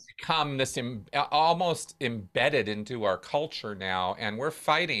that it's become this almost embedded into our culture now. And we're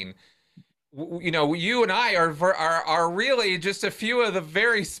fighting You know, you and I are really just a few of the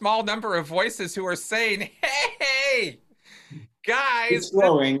very small number of voices who are saying, "Hey, It's guys, this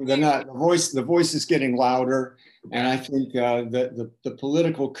growing. The voice is getting louder, and yeah, I think the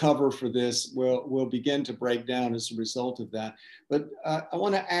political cover for this will begin to break down as a result of that. But I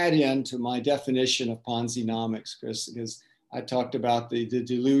want to add in to my definition of Ponzinomics, Chris, because I talked about the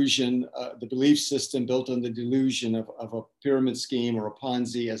delusion, the belief system built on the delusion of a pyramid scheme or a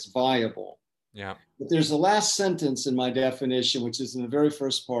Ponzi as viable. yeah, But there's a last sentence in my definition, which is in the very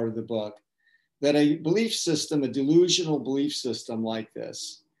first part of the book, that a belief system, a delusional belief system like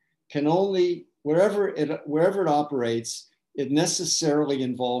this, can only, wherever it operates, it necessarily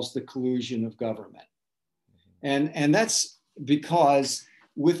involves the collusion of government. And that's because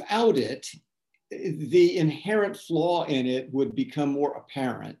without it, the inherent flaw in it would become more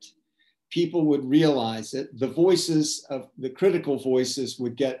apparent. People would realize it. The voices of the critical voices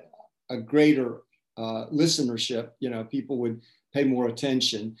would get a greater listenership. You know, people would pay more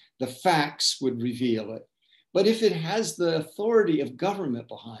attention. The facts would reveal it. But if it has the authority of government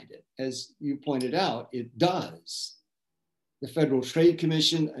behind it, as you pointed out, it does. The Federal Trade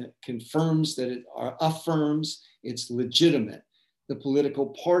Commission confirms that it affirms it's legitimate. The political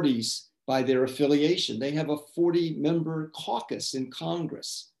parties, by their affiliation, they have a 40-member caucus in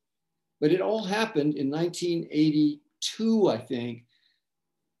Congress. But it all happened in 1982, I think.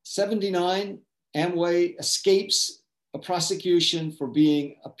 79, Amway escapes a prosecution for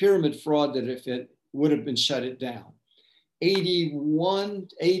being a pyramid fraud that if it would have been shut it down. 81,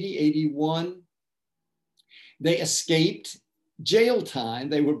 they escaped jail time.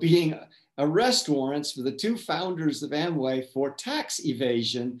 They were being arrest warrants for the two founders of Amway for tax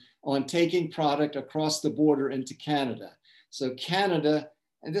evasion on taking product across the border into Canada. So Canada,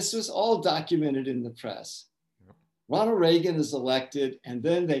 and this was all documented in the press. Ronald Reagan is elected, and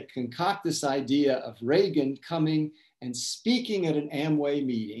then they concoct this idea of Reagan coming and speaking at an Amway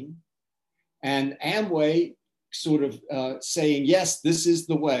meeting, and Amway sort of saying, yes, this is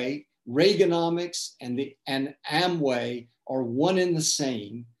the way. Reaganomics and Amway are one and the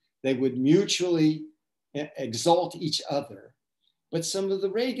same. They would mutually exalt each other. But some of the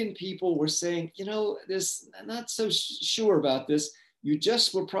Reagan people were saying, you know, this, I'm not so sure about this. You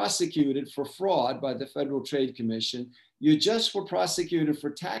just were prosecuted for fraud by the Federal Trade Commission. You just were prosecuted for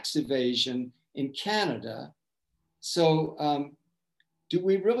tax evasion in Canada. So do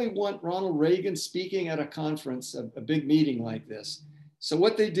we really want Ronald Reagan speaking at a conference, a big meeting like this? So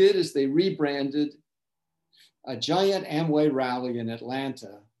what they did is they rebranded a giant Amway rally in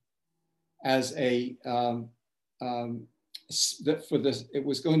Atlanta as it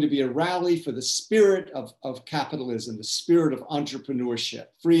was going to be a rally for the spirit of capitalism, the spirit of entrepreneurship,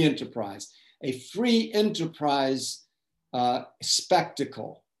 free enterprise, a free enterprise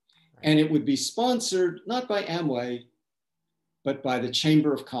spectacle. And it would be sponsored not by Amway, but by the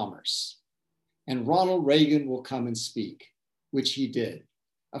Chamber of Commerce. And Ronald Reagan will come and speak, which he did.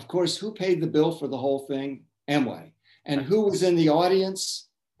 Of course, who paid the bill for the whole thing? Amway. And who was in the audience?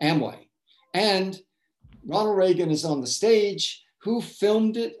 Amway. And Ronald Reagan is on the stage. Who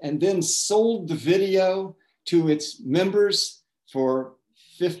filmed it and then sold the video to its members for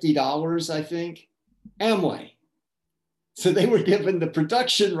 $50, I think? Amway. So they were given the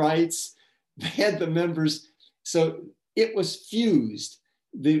production rights. They had the members. So it was fused.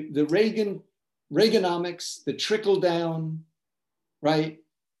 The Reaganomics, the trickle down, right,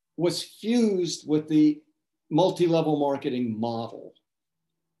 was fused with the multi-level marketing model.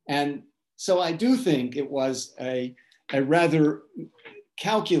 And so I do think it was a rather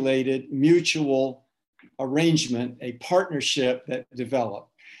calculated mutual arrangement, a partnership that developed.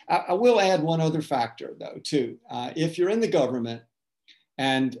 I will add one other factor though, too. If you're in the government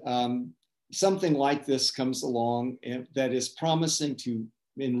and something like this comes along that is promising to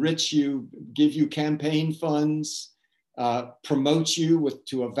enrich you, give you campaign funds, promote you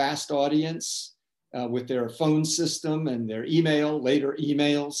to a vast audience with their phone system and their later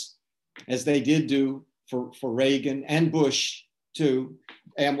emails, as they did do for Reagan and Bush too,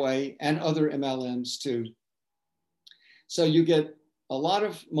 Amway and other MLMs too. So you get a lot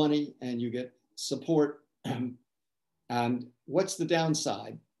of money and you get support. And what's the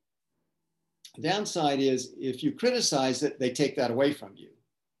downside? The downside is if you criticize it, they take that away from you.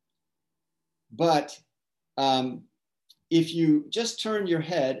 But if you just turn your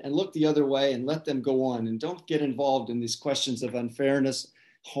head and look the other way and let them go on and don't get involved in these questions of unfairness,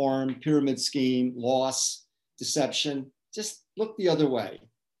 harm, pyramid scheme, loss, deception, just look the other way.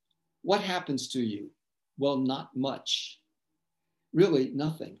 What happens to you? Well, not much. Really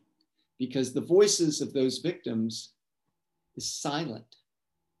nothing, because the voices of those victims is silent.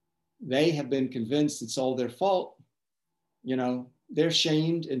 they have been convinced it's all their fault. They're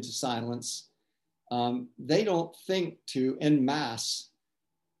shamed into silence. They don't think to en masse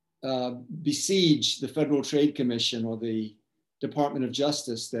besiege the Federal Trade Commission or the Department of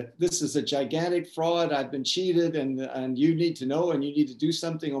Justice that this is a gigantic fraud, I've been cheated, and you need to know, and you need to do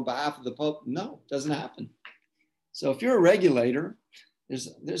something on behalf of the public. No, it doesn't happen. So if you're a regulator,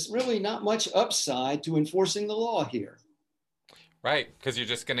 there's really not much upside to enforcing the law here. Right, because you're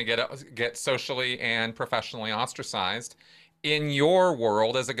just going to get socially and professionally ostracized in your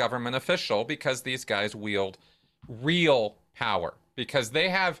world as a government official, because these guys wield real power, because they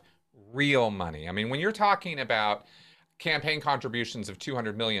have real money. I mean, when you're talking about campaign contributions of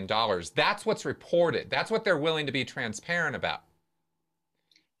 $200 million, that's what's reported. That's what they're willing to be transparent about.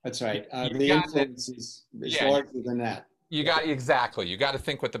 That's right. The influence is larger than that. You got to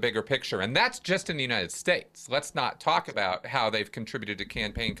think with the bigger picture, and that's just in the United States. Let's not talk about how they've contributed to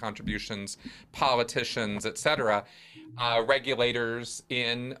campaign contributions, politicians, etc., regulators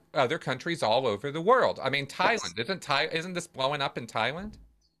in other countries all over the world. I mean, Thailand isn't this blowing up in Thailand?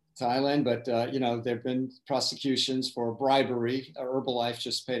 Thailand, but there've been prosecutions for bribery. Herbalife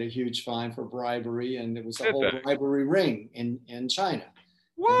just paid a huge fine for bribery, and it was a whole bribery ring in China.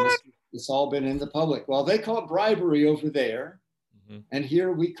 What? It's all been in the public. Well, they call it bribery over there, and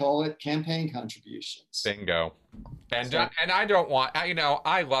here we call it campaign contributions. Bingo. And I don't want,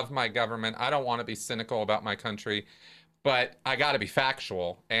 I love my government. I don't want to be cynical about my country, but I got to be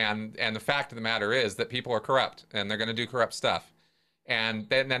factual. And the fact of the matter is that people are corrupt, and they're going to do corrupt stuff. And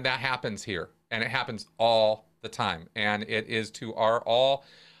then that happens here, and it happens all the time. And it is to all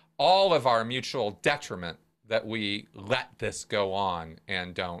of our mutual detriment that we let this go on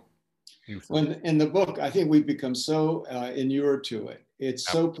and don't. When in the book, I think we've become so inured to it.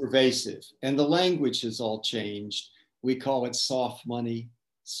 It's so pervasive, and the language has all changed. We call it soft money,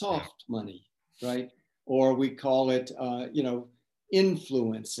 right? Or we call it,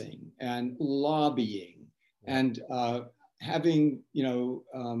 influencing and lobbying and having,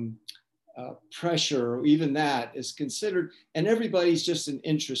 pressure. Even that is considered, and everybody's just an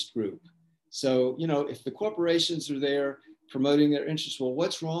interest group. So, if the corporations are there promoting their interests, well,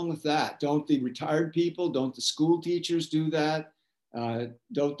 what's wrong with that? Don't the retired people, don't the school teachers do that?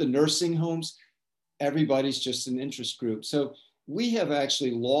 Don't the nursing homes? Everybody's just an interest group. So we have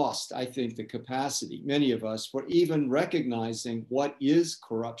actually lost, I think, the capacity, many of us, for even recognizing what is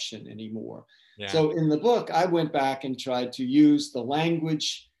corruption anymore. Yeah. So in the book, I went back and tried to use the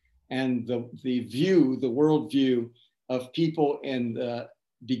language and the worldview of people in the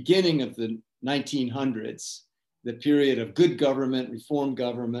beginning of the 1900s, the period of good government, reform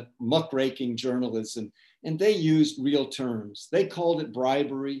government, muckraking journalism, and they used real terms. They called it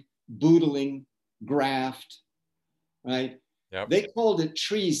bribery, boodling, graft, right? Yep. They called it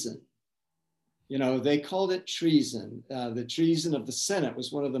treason. They called it treason. The Treason of the Senate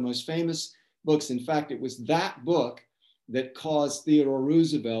was one of the most famous books. In fact, it was that book that caused Theodore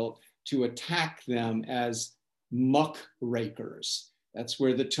Roosevelt to attack them as muckrakers. That's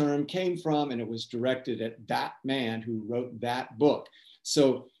where the term came from, and it was directed at that man who wrote that book.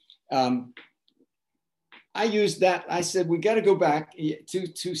 So I used that. I said, we got to go back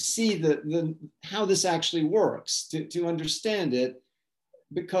to see how this actually works, to understand it,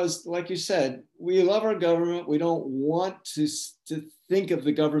 because like you said, we love our government. We don't want to think of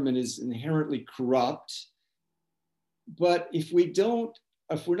the government as inherently corrupt. But if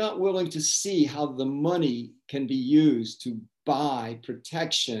we're not willing to see how the money can be used to buy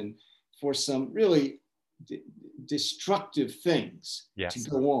protection for some really destructive things to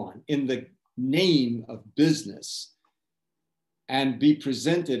go on in the name of business and be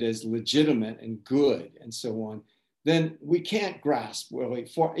presented as legitimate and good and so on, then we can't grasp really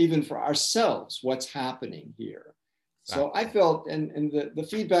even for ourselves what's happening here. So I felt, and the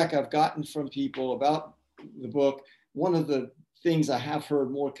feedback I've gotten from people about the book, one of the things I have heard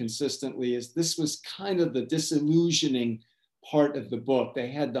more consistently is this was kind of the disillusioning part of the book.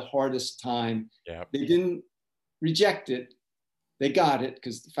 They had the hardest time. Yep. They didn't reject it. They got it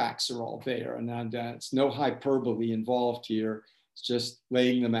because the facts are all there, and it's no hyperbole involved here. It's just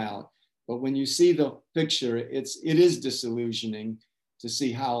laying them out. But when you see the picture, it is disillusioning to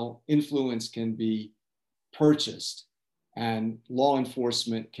see how influence can be purchased and law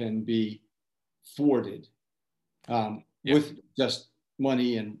enforcement can be thwarted with just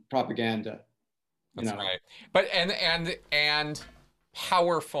money and propaganda. That's right. But and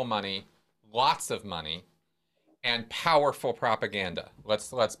powerful money, lots of money, and powerful propaganda.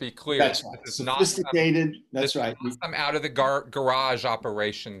 Let's be clear. That's right. Sophisticated. That's right. Some out of the garage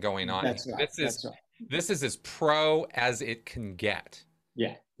operation going on. That's right. This is as pro as it can get.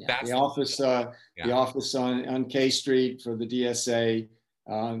 Yeah. Yeah, That's the yeah, office on K Street for the DSA,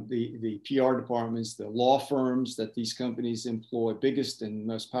 the PR departments, the law firms that these companies employ, biggest and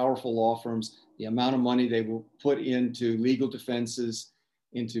most powerful law firms, the amount of money they will put into legal defenses,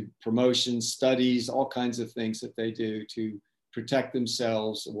 into promotions, studies, all kinds of things that they do to protect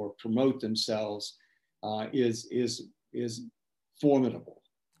themselves or promote themselves is formidable.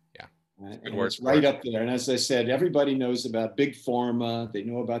 yeah. Good And word it's for right it. up there. And as I said, everybody knows about big pharma. They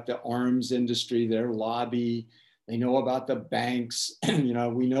know about the arms industry, their lobby. They know about the banks.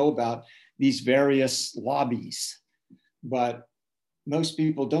 We know about these various lobbies, but most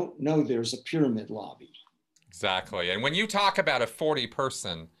people don't know there's a pyramid lobby. Exactly. And when you talk about a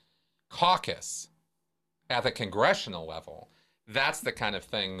 40-person caucus at the congressional level, that's the kind of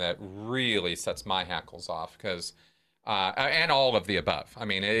thing that really sets my hackles off because, and all of the above. I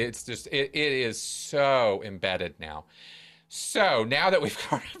mean, it's just, it is so embedded now. So now that we've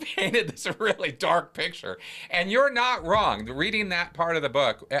kind of painted this really dark picture, and you're not wrong, reading that part of the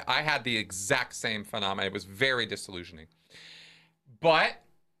book, I had the exact same phenomenon. It was very disillusioning. But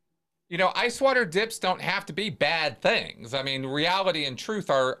ice water dips don't have to be bad things. I mean, reality and truth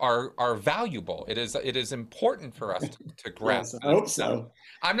are valuable. It is important for us to grasp Yes, I this hope stuff. so.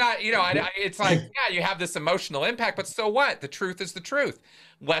 I'm not, it's like, yeah, you have this emotional impact, but so what? The truth is the truth.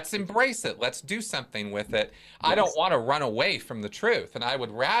 Let's embrace it. Let's do something with it. I don't Yes. want to run away from the truth, and I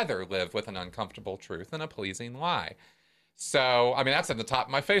would rather live with an uncomfortable truth than a pleasing lie. So, I mean, that's at the top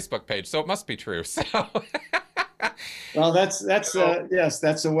of my Facebook page, so it must be true. So, Well, that's so yes,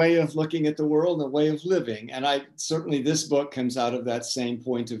 that's a way of looking at the world, a way of living, and I certainly this book comes out of that same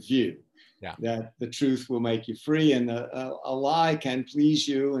point of view, yeah, that the truth will make you free, and a lie can please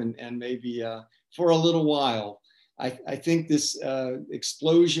you, and maybe for a little while. I think this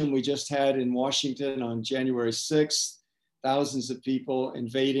explosion we just had in Washington on January 6th, thousands of people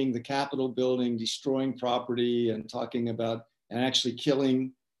invading the Capitol building, destroying property, and talking about and actually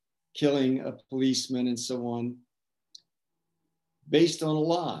killing a policeman and so on, based on a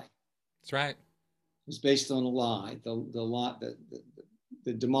lie. that's right. It was based on a lie.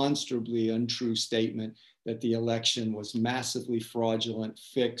 The demonstrably untrue statement that the election was massively fraudulent,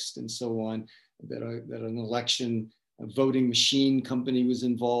 fixed, and so on. That an election a voting machine company was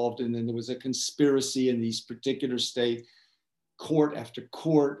involved, and then there was a conspiracy in these particular states. Court after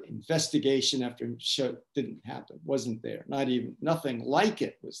court, investigation after show didn't happen. Wasn't there? Not even nothing like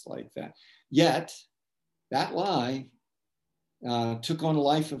it was like that. Yet that lie took on a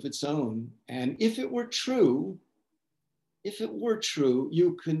life of its own. And if it were true,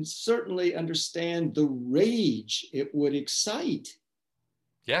 you can certainly understand the rage it would excite.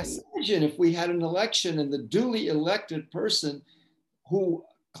 Yes. Imagine if we had an election and the duly elected person who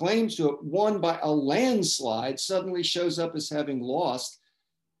claims to have won by a landslide suddenly shows up as having lost,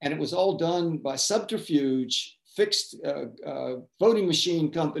 and it was all done by subterfuge, fixed voting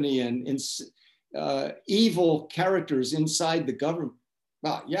machine company, and evil characters inside the government.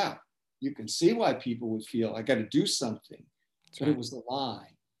 Well, yeah, you can see why people would feel I got to do something, That's but right. it was a lie.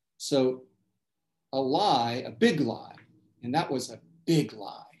 So a lie, a big lie, and that was a big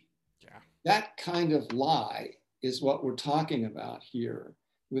lie. Yeah. That kind of lie is what we're talking about here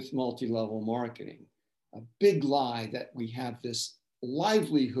with multi-level marketing. A big lie that we have this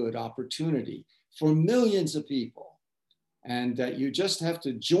livelihood opportunity for millions of people, and that you just have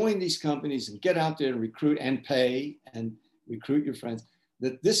to join these companies and get out there and recruit and pay and recruit your friends,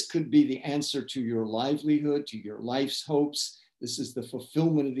 that this could be the answer to your livelihood, to your life's hopes. This is the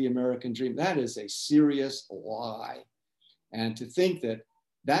fulfillment of the American dream. That is a serious lie. And to think that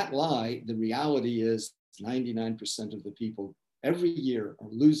that lie, the reality is 99% of the people every year are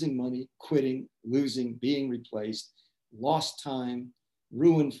losing money, quitting, losing, being replaced, lost time,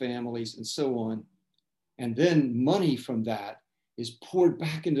 ruined families, and so on. And then money from that is poured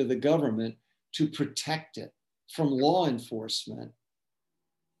back into the government to protect it from law enforcement.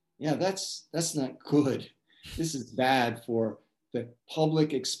 Yeah, that's not good. This is bad for the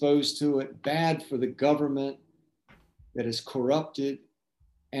public exposed to it, bad for the government that is corrupted.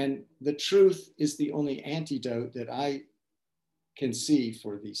 And the truth is the only antidote that I can see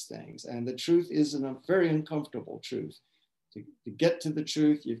for these things. And the truth is a very uncomfortable truth. To get to the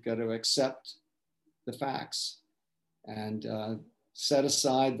truth, you've got to accept the facts and set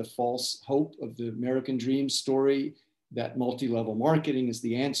aside the false hope of the American dream story that multi-level marketing is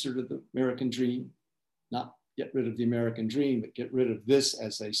the answer to the American dream. Not get rid of the American dream, but get rid of this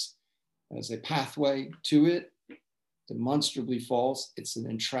as a pathway to it. Demonstrably false. It's an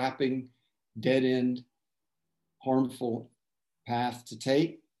entrapping, dead-end, harmful path to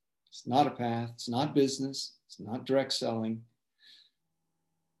take. It's not a path. It's not business. It's not direct selling.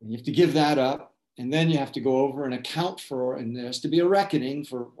 And you have to give that up. And then you have to go over and account for, and there has to be a reckoning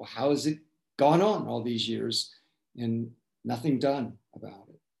for, well, how has it gone on all these years and nothing done about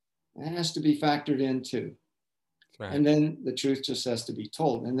it. That has to be factored in too. Right. And then the truth just has to be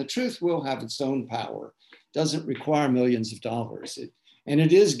told. And the truth will have its own power. It doesn't require millions of dollars. And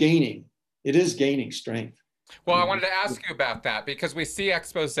it is gaining strength. Well, I wanted to ask you about that because we see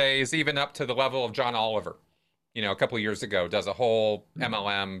exposés even up to the level of John Oliver. You know, a couple of years ago, does a whole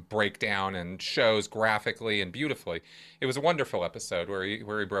MLM breakdown and shows graphically and beautifully. It was a wonderful episode where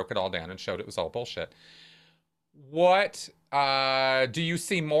he broke it all down and showed it was all bullshit. What do you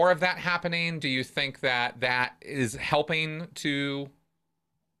see more of that happening? Do you think that that is helping to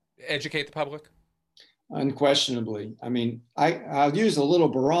educate the public? Unquestionably. I mean, I'll use a little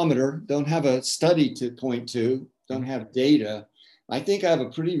barometer. Don't have a study to point to. Don't have data. I think I have a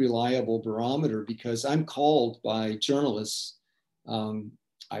pretty reliable barometer because I'm called by journalists.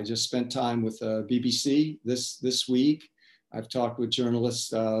 I just spent time with BBC this week. I've talked with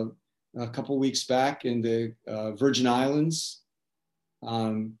journalists a couple of weeks back in the Virgin Islands.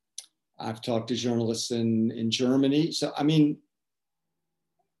 I've talked to journalists in Germany. So, I mean,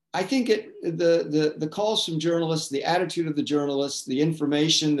 I think the calls from journalists, the attitude of the journalists, the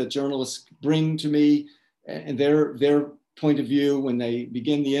information that journalists bring to me and their point of view when they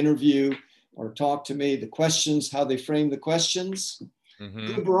begin the interview or talk to me, the questions, how they frame the questions,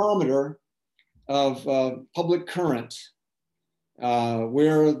 good barometer of public current,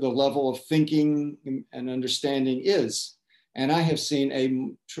 where the level of thinking and understanding is. And I have seen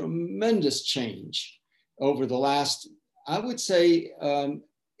a tremendous change over the last, I would say,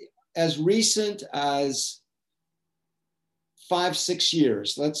 as recent as 5-6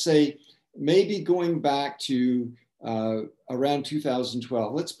 years, let's say maybe going back to around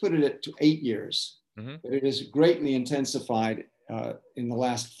 2012, let's put it at 8 years. But it has greatly intensified in the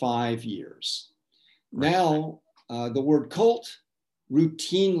last 5 years. Right. Now, the word cult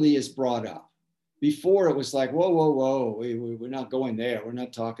routinely is brought up. Before it was like, whoa, we're not going there. We're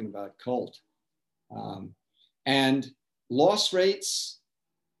not talking about cult. And loss rates,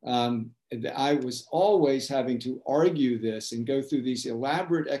 I was always having to argue this and go through these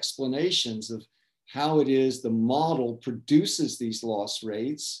elaborate explanations of how it is the model produces these loss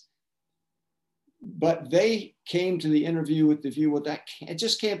rates. But they came to the interview with the view, well, it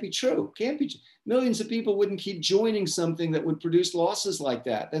just can't be true. Can't be. Millions of people wouldn't keep joining something that would produce losses like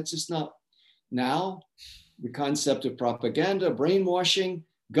that. That's just not. Now, the concept of propaganda, brainwashing,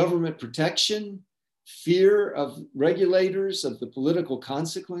 government protection, fear of regulators, of the political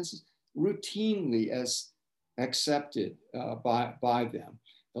consequences, routinely as accepted by them.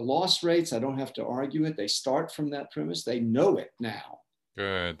 The loss rates, I don't have to argue it. They start from that premise. They know it now.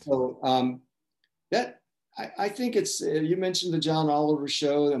 Good. So I think it's, you mentioned the John Oliver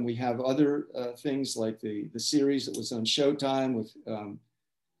show, and we have other things like the series that was on Showtime with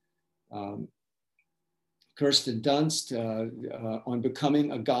Kirsten Dunst on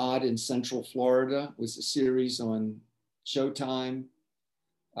Becoming a God in Central Florida was a series on Showtime.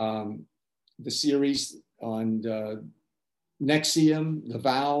 The series on Nexium, The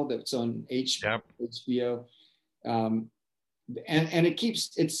Vow, that's on HBO. And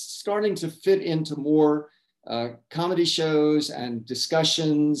it's starting to fit into more comedy shows and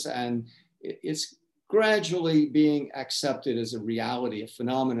discussions, and it's gradually being accepted as a reality, a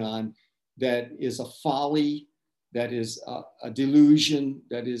phenomenon that is a folly, that is a delusion,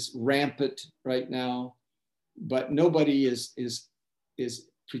 that is rampant right now, but nobody is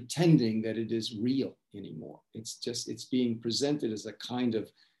pretending that it is real anymore. It's being presented as a kind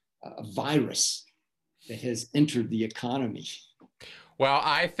of a virus that has entered the economy. Well,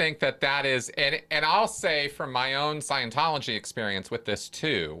 I think that is, and I'll say from my own Scientology experience with this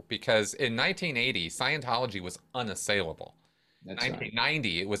too, because in 1980, Scientology was unassailable. That's 1990,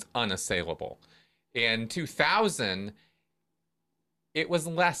 right. It was unassailable. In 2000, it was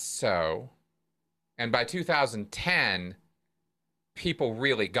less so. And by 2010, people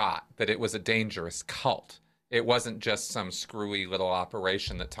really got that it was a dangerous cult. It wasn't just some screwy little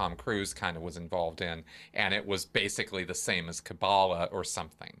operation that Tom Cruise kind of was involved in, and it was basically the same as Kabbalah or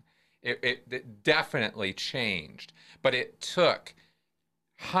something. It definitely changed, but it took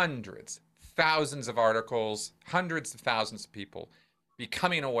hundreds, thousands of articles, hundreds of thousands of people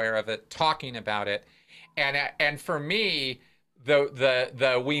becoming aware of it, talking about it, and for me,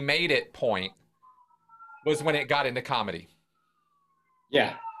 the we made it point was when it got into comedy.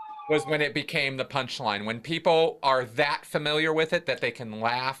 Yeah. Was when it became the punchline. When people are that familiar with it that they can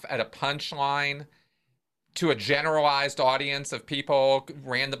laugh at a punchline to a generalized audience of people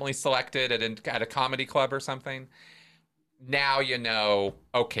randomly selected at a comedy club or something, now you know,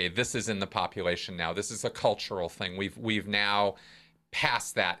 okay, this is in the population now. This is a cultural thing. We've now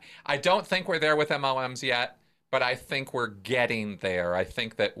passed that. I don't think we're there with MLMs yet, but I think we're getting there. I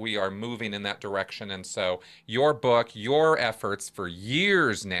think that we are moving in that direction. And so your book, your efforts for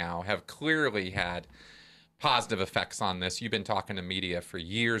years now have clearly had positive effects on this. You've been talking to media for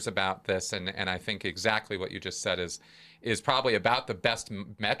years about this, and I think exactly what you just said is probably about the best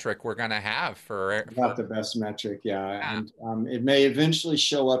metric we're going to have About for the best metric, yeah. yeah, And it may eventually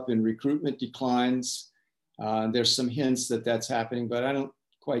show up in recruitment declines. There's some hints that that's happening, but I don't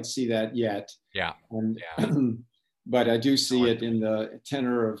quite see that yet. yeah, And yeah. but I do see it in the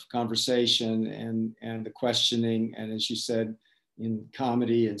tenor of conversation and the questioning, and as you said, in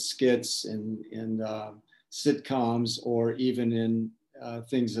comedy and skits and in sitcoms, or even in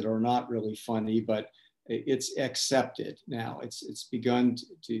things that are not really funny, but it's accepted now. It's begun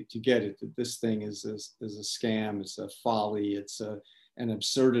to get it that this thing is a scam, it's a folly, it's an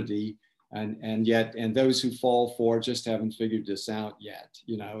absurdity, and yet those who fall for it just haven't figured this out yet,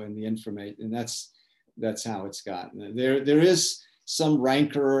 you know, and the information, and that's how it's gotten. There is some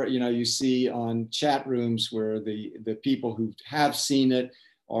rancor, you know, you see on chat rooms where the people who have seen it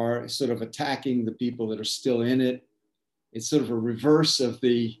are sort of attacking the people that are still in it. It's sort of a reverse of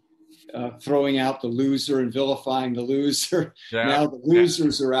the throwing out the loser and vilifying the loser. Yeah, Now the yeah.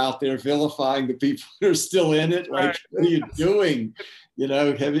 losers are out there vilifying the people that are still in it. Right. Like, what are you doing? You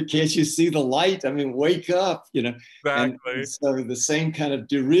know, can't you see the light? I mean, wake up, you know. And Exactly. so the same kind of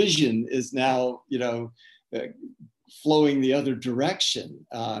derision is now, you know, flowing the other direction.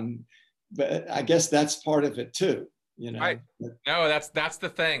 But I guess that's part of it too, you Right. know. No, that's the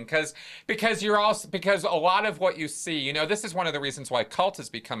thing, because you're also because a lot of what you see, you know, this is one of the reasons why cult is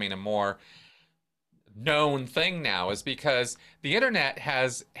becoming a more known thing now, is because the internet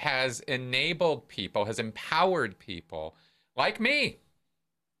has enabled people, has empowered people like me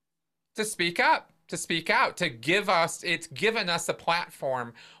to speak up, to speak out, to give us, it's given us a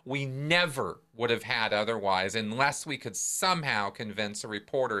platform we never would have had otherwise unless we could somehow convince a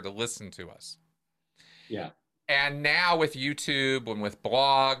reporter to listen to us. Yeah. And now with YouTube and with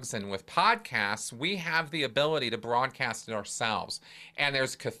blogs and with podcasts, we have the ability to broadcast it ourselves. And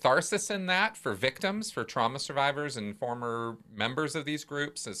there's catharsis in that for victims, for trauma survivors and former members of these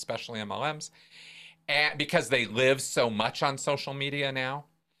groups, especially MLMs, and because they live so much on social media now.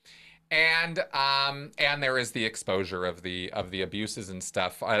 And there is the exposure of the abuses and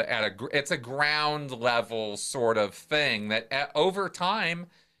stuff it's a ground level sort of thing that over time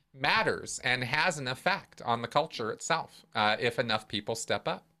matters and has an effect on the culture itself if enough people step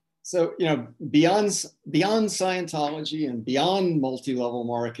up. So, you know, beyond Scientology and beyond multi-level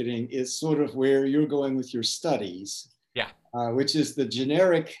marketing is sort of where you're going with your studies, Yeah. which is the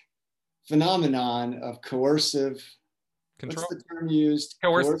generic phenomenon of coercive, what's Control. the term used?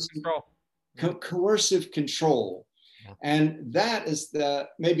 Coercive control. Yeah. Coercive control. Yeah. And that is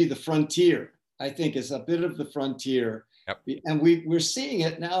maybe the frontier, I think, is a bit of the frontier. Yep. And we're seeing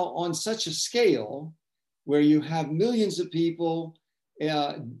it now on such a scale where you have millions of people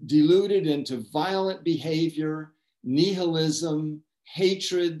deluded into violent behavior, nihilism,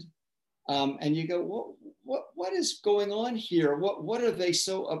 hatred, and you go, what is going on here? What are they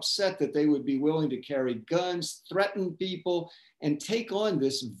so upset that they would be willing to carry guns, threaten people, and take on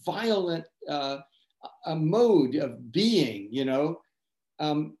this violent a mode of being? You know,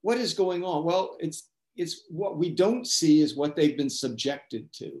 what is going on? Well, it's what we don't see is what they've been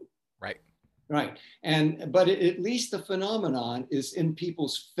subjected to. Right. Right. But at least the phenomenon is in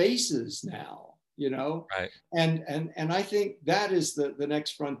people's faces now, you know? Right. And I think that is the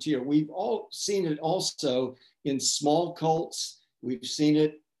next frontier. We've all seen it also in small cults. We've seen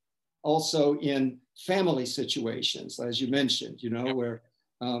it also in family situations, as you mentioned, you know, Yep. where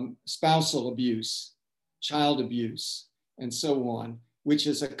spousal abuse, child abuse, and so on, which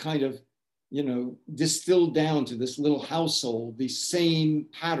is a kind of, you know, distilled down to this little household, these same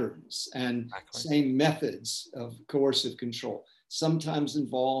patterns and Exactly. same methods of coercive control, sometimes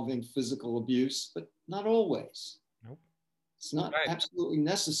involving physical abuse, but not always. Nope. It's not Right. absolutely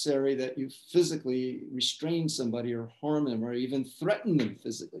necessary that you physically restrain somebody or harm them or even threaten them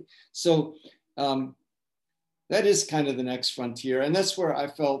physically. So that is kind of the next frontier. And that's where I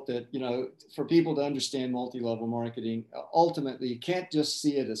felt that, you know, for people to understand multi-level marketing, ultimately, you can't just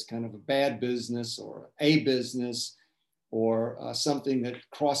see it as kind of a bad business or a business or something that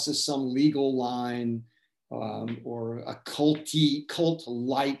crosses some legal line or a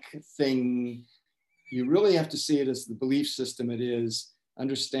cult-like thing. You really have to see it as the belief system it is,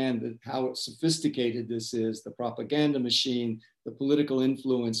 understand that how sophisticated this is, the propaganda machine, the political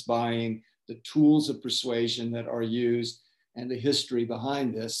influence buying, the tools of persuasion that are used, and the history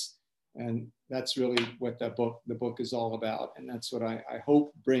behind this. And that's really what the book is all about. And that's what I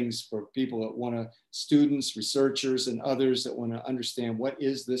hope brings for people that want to, students, researchers, and others that want to understand what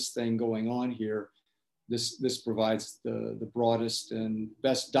is this thing going on here. This provides the broadest and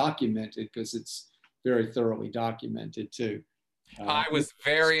best documented, because it's very thoroughly documented too. I was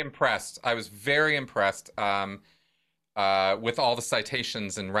very impressed. I was very impressed with all the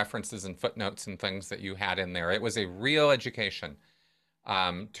citations and references and footnotes and things that you had in there. It was a real education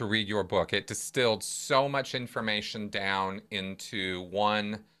to read your book. It distilled so much information down into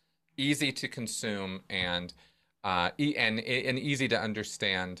one easy to consume and an easy to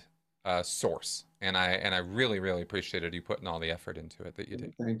understand source. And I really, really appreciated you putting all the effort into it that you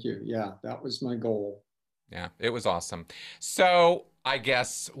did. Thank you. Yeah, that was my goal. Yeah, it was awesome. So I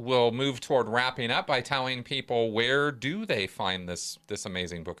guess we'll move toward wrapping up by telling people, where do they find this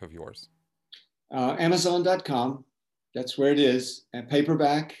amazing book of yours? Amazon.com. That's where it is. And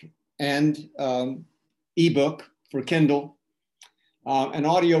paperback and ebook for Kindle. An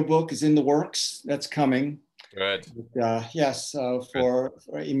audiobook is in the works. That's coming. Good. Yes, for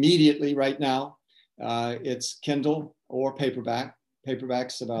immediately right now, it's Kindle or paperback.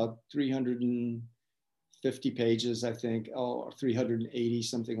 Paperback's about 350 pages, I think, or 380,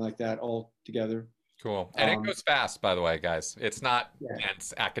 something like that, all together. Cool. And it goes fast, by the way, guys. It's not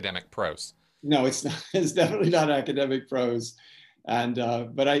dense academic prose. No, it's not. It's definitely not academic prose. And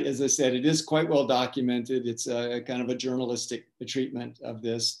but as I said, it is quite well documented. It's a kind of a journalistic treatment of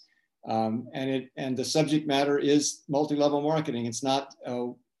this, and the subject matter is multi-level marketing. It's not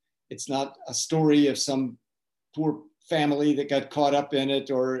a story of some poor family that got caught up in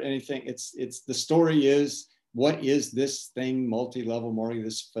it or anything. It's the story is, what is this thing, multi-level marketing,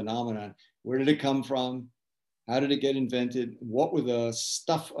 this phenomenon? Where did it come from? How did it get invented? What were the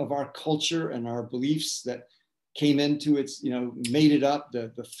stuff of our culture and our beliefs that came into its, made it up,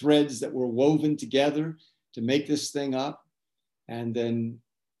 the threads that were woven together to make this thing up? And then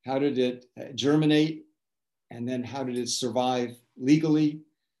how did it germinate? And then how did it survive legally?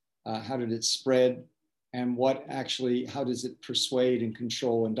 How did it spread? And how does it persuade and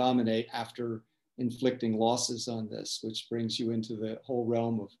control and dominate after inflicting losses on this, which brings you into the whole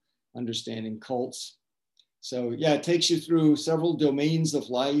realm of understanding cults. So yeah, it takes you through several domains of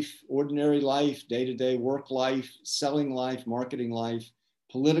life: ordinary life, day-to-day work life, selling life, marketing life,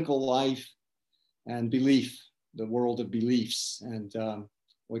 political life, and belief, the world of beliefs, and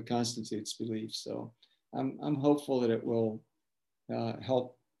what constitutes belief. So I'm hopeful that it will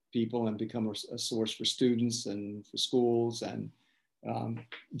help people and become a source for students and for schools and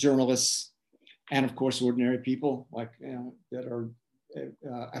journalists, and of course ordinary people that are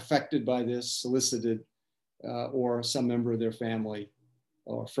affected by this, solicited, or some member of their family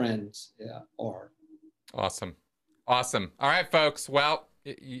or friends are. Awesome. Awesome. All right, folks. Well,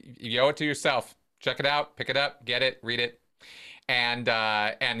 you owe it to yourself. Check it out, pick it up, get it, read it. And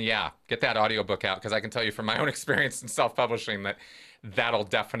yeah, get that audiobook out, because I can tell you from my own experience in self-publishing that that'll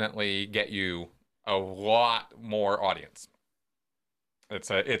definitely get you a lot more audience.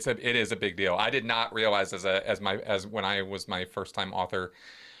 It is a big deal. I did not realize as when I was my first time author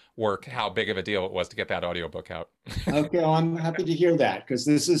work how big of a deal it was to get that audiobook out. Okay, well, I'm happy to hear that, because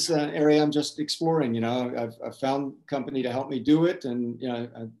this is an area I'm just exploring. I've found a company to help me do it, and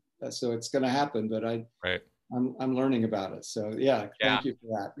so it's going to happen. But I'm learning about it. So yeah, thank you for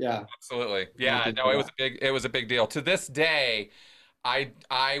that. Yeah, absolutely. Yeah, no, it was a big deal. To this day,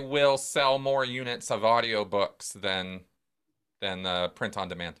 I will sell more units of audiobooks than print on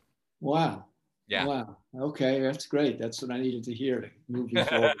demand. Wow. Yeah. Wow. Okay, that's great. That's what I needed to hear to move me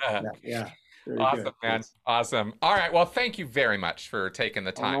forward. Yeah. Very awesome, good. man. Yes. Awesome. All right. Well, thank you very much for taking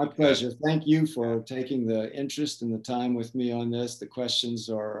the time. My pleasure. Thank you for taking the interest and the time with me on this. The questions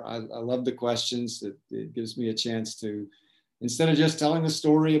I love the questions. It gives me a chance to, instead of just telling the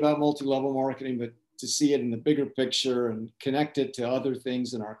story about multi-level marketing, but to see it in the bigger picture and connect it to other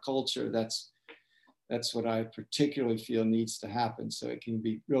things in our culture. That's what I particularly feel needs to happen, so it can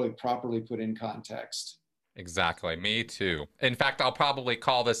be really properly put in context. Exactly. Me too. In fact, I'll probably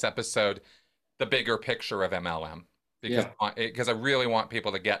call this episode "The Bigger Picture of MLM," because I really want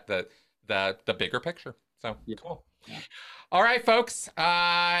people to get the bigger picture. So cool. Yeah. All right, folks.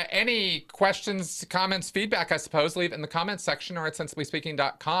 Any questions, comments, feedback, I suppose, leave it in the comments section or at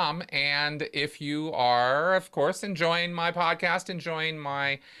sensiblyspeaking.com. And if you are, of course, enjoying my podcast, enjoying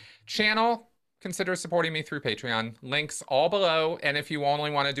my channel, consider supporting me through Patreon. Links all below. And if you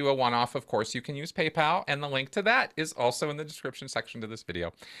only want to do a one-off, of course, you can use PayPal. And the link to that is also in the description section to this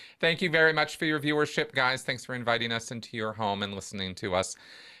video. Thank you very much for your viewership, guys. Thanks for inviting us into your home and listening to us.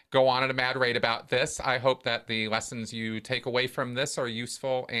 go on at a mad rate about this. I hope that the lessons you take away from this are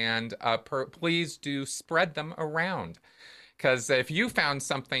useful, and please do spread them around. Because if you found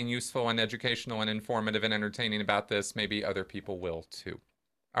something useful and educational and informative and entertaining about this, maybe other people will too.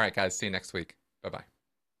 All right, guys, see you next week. Bye bye.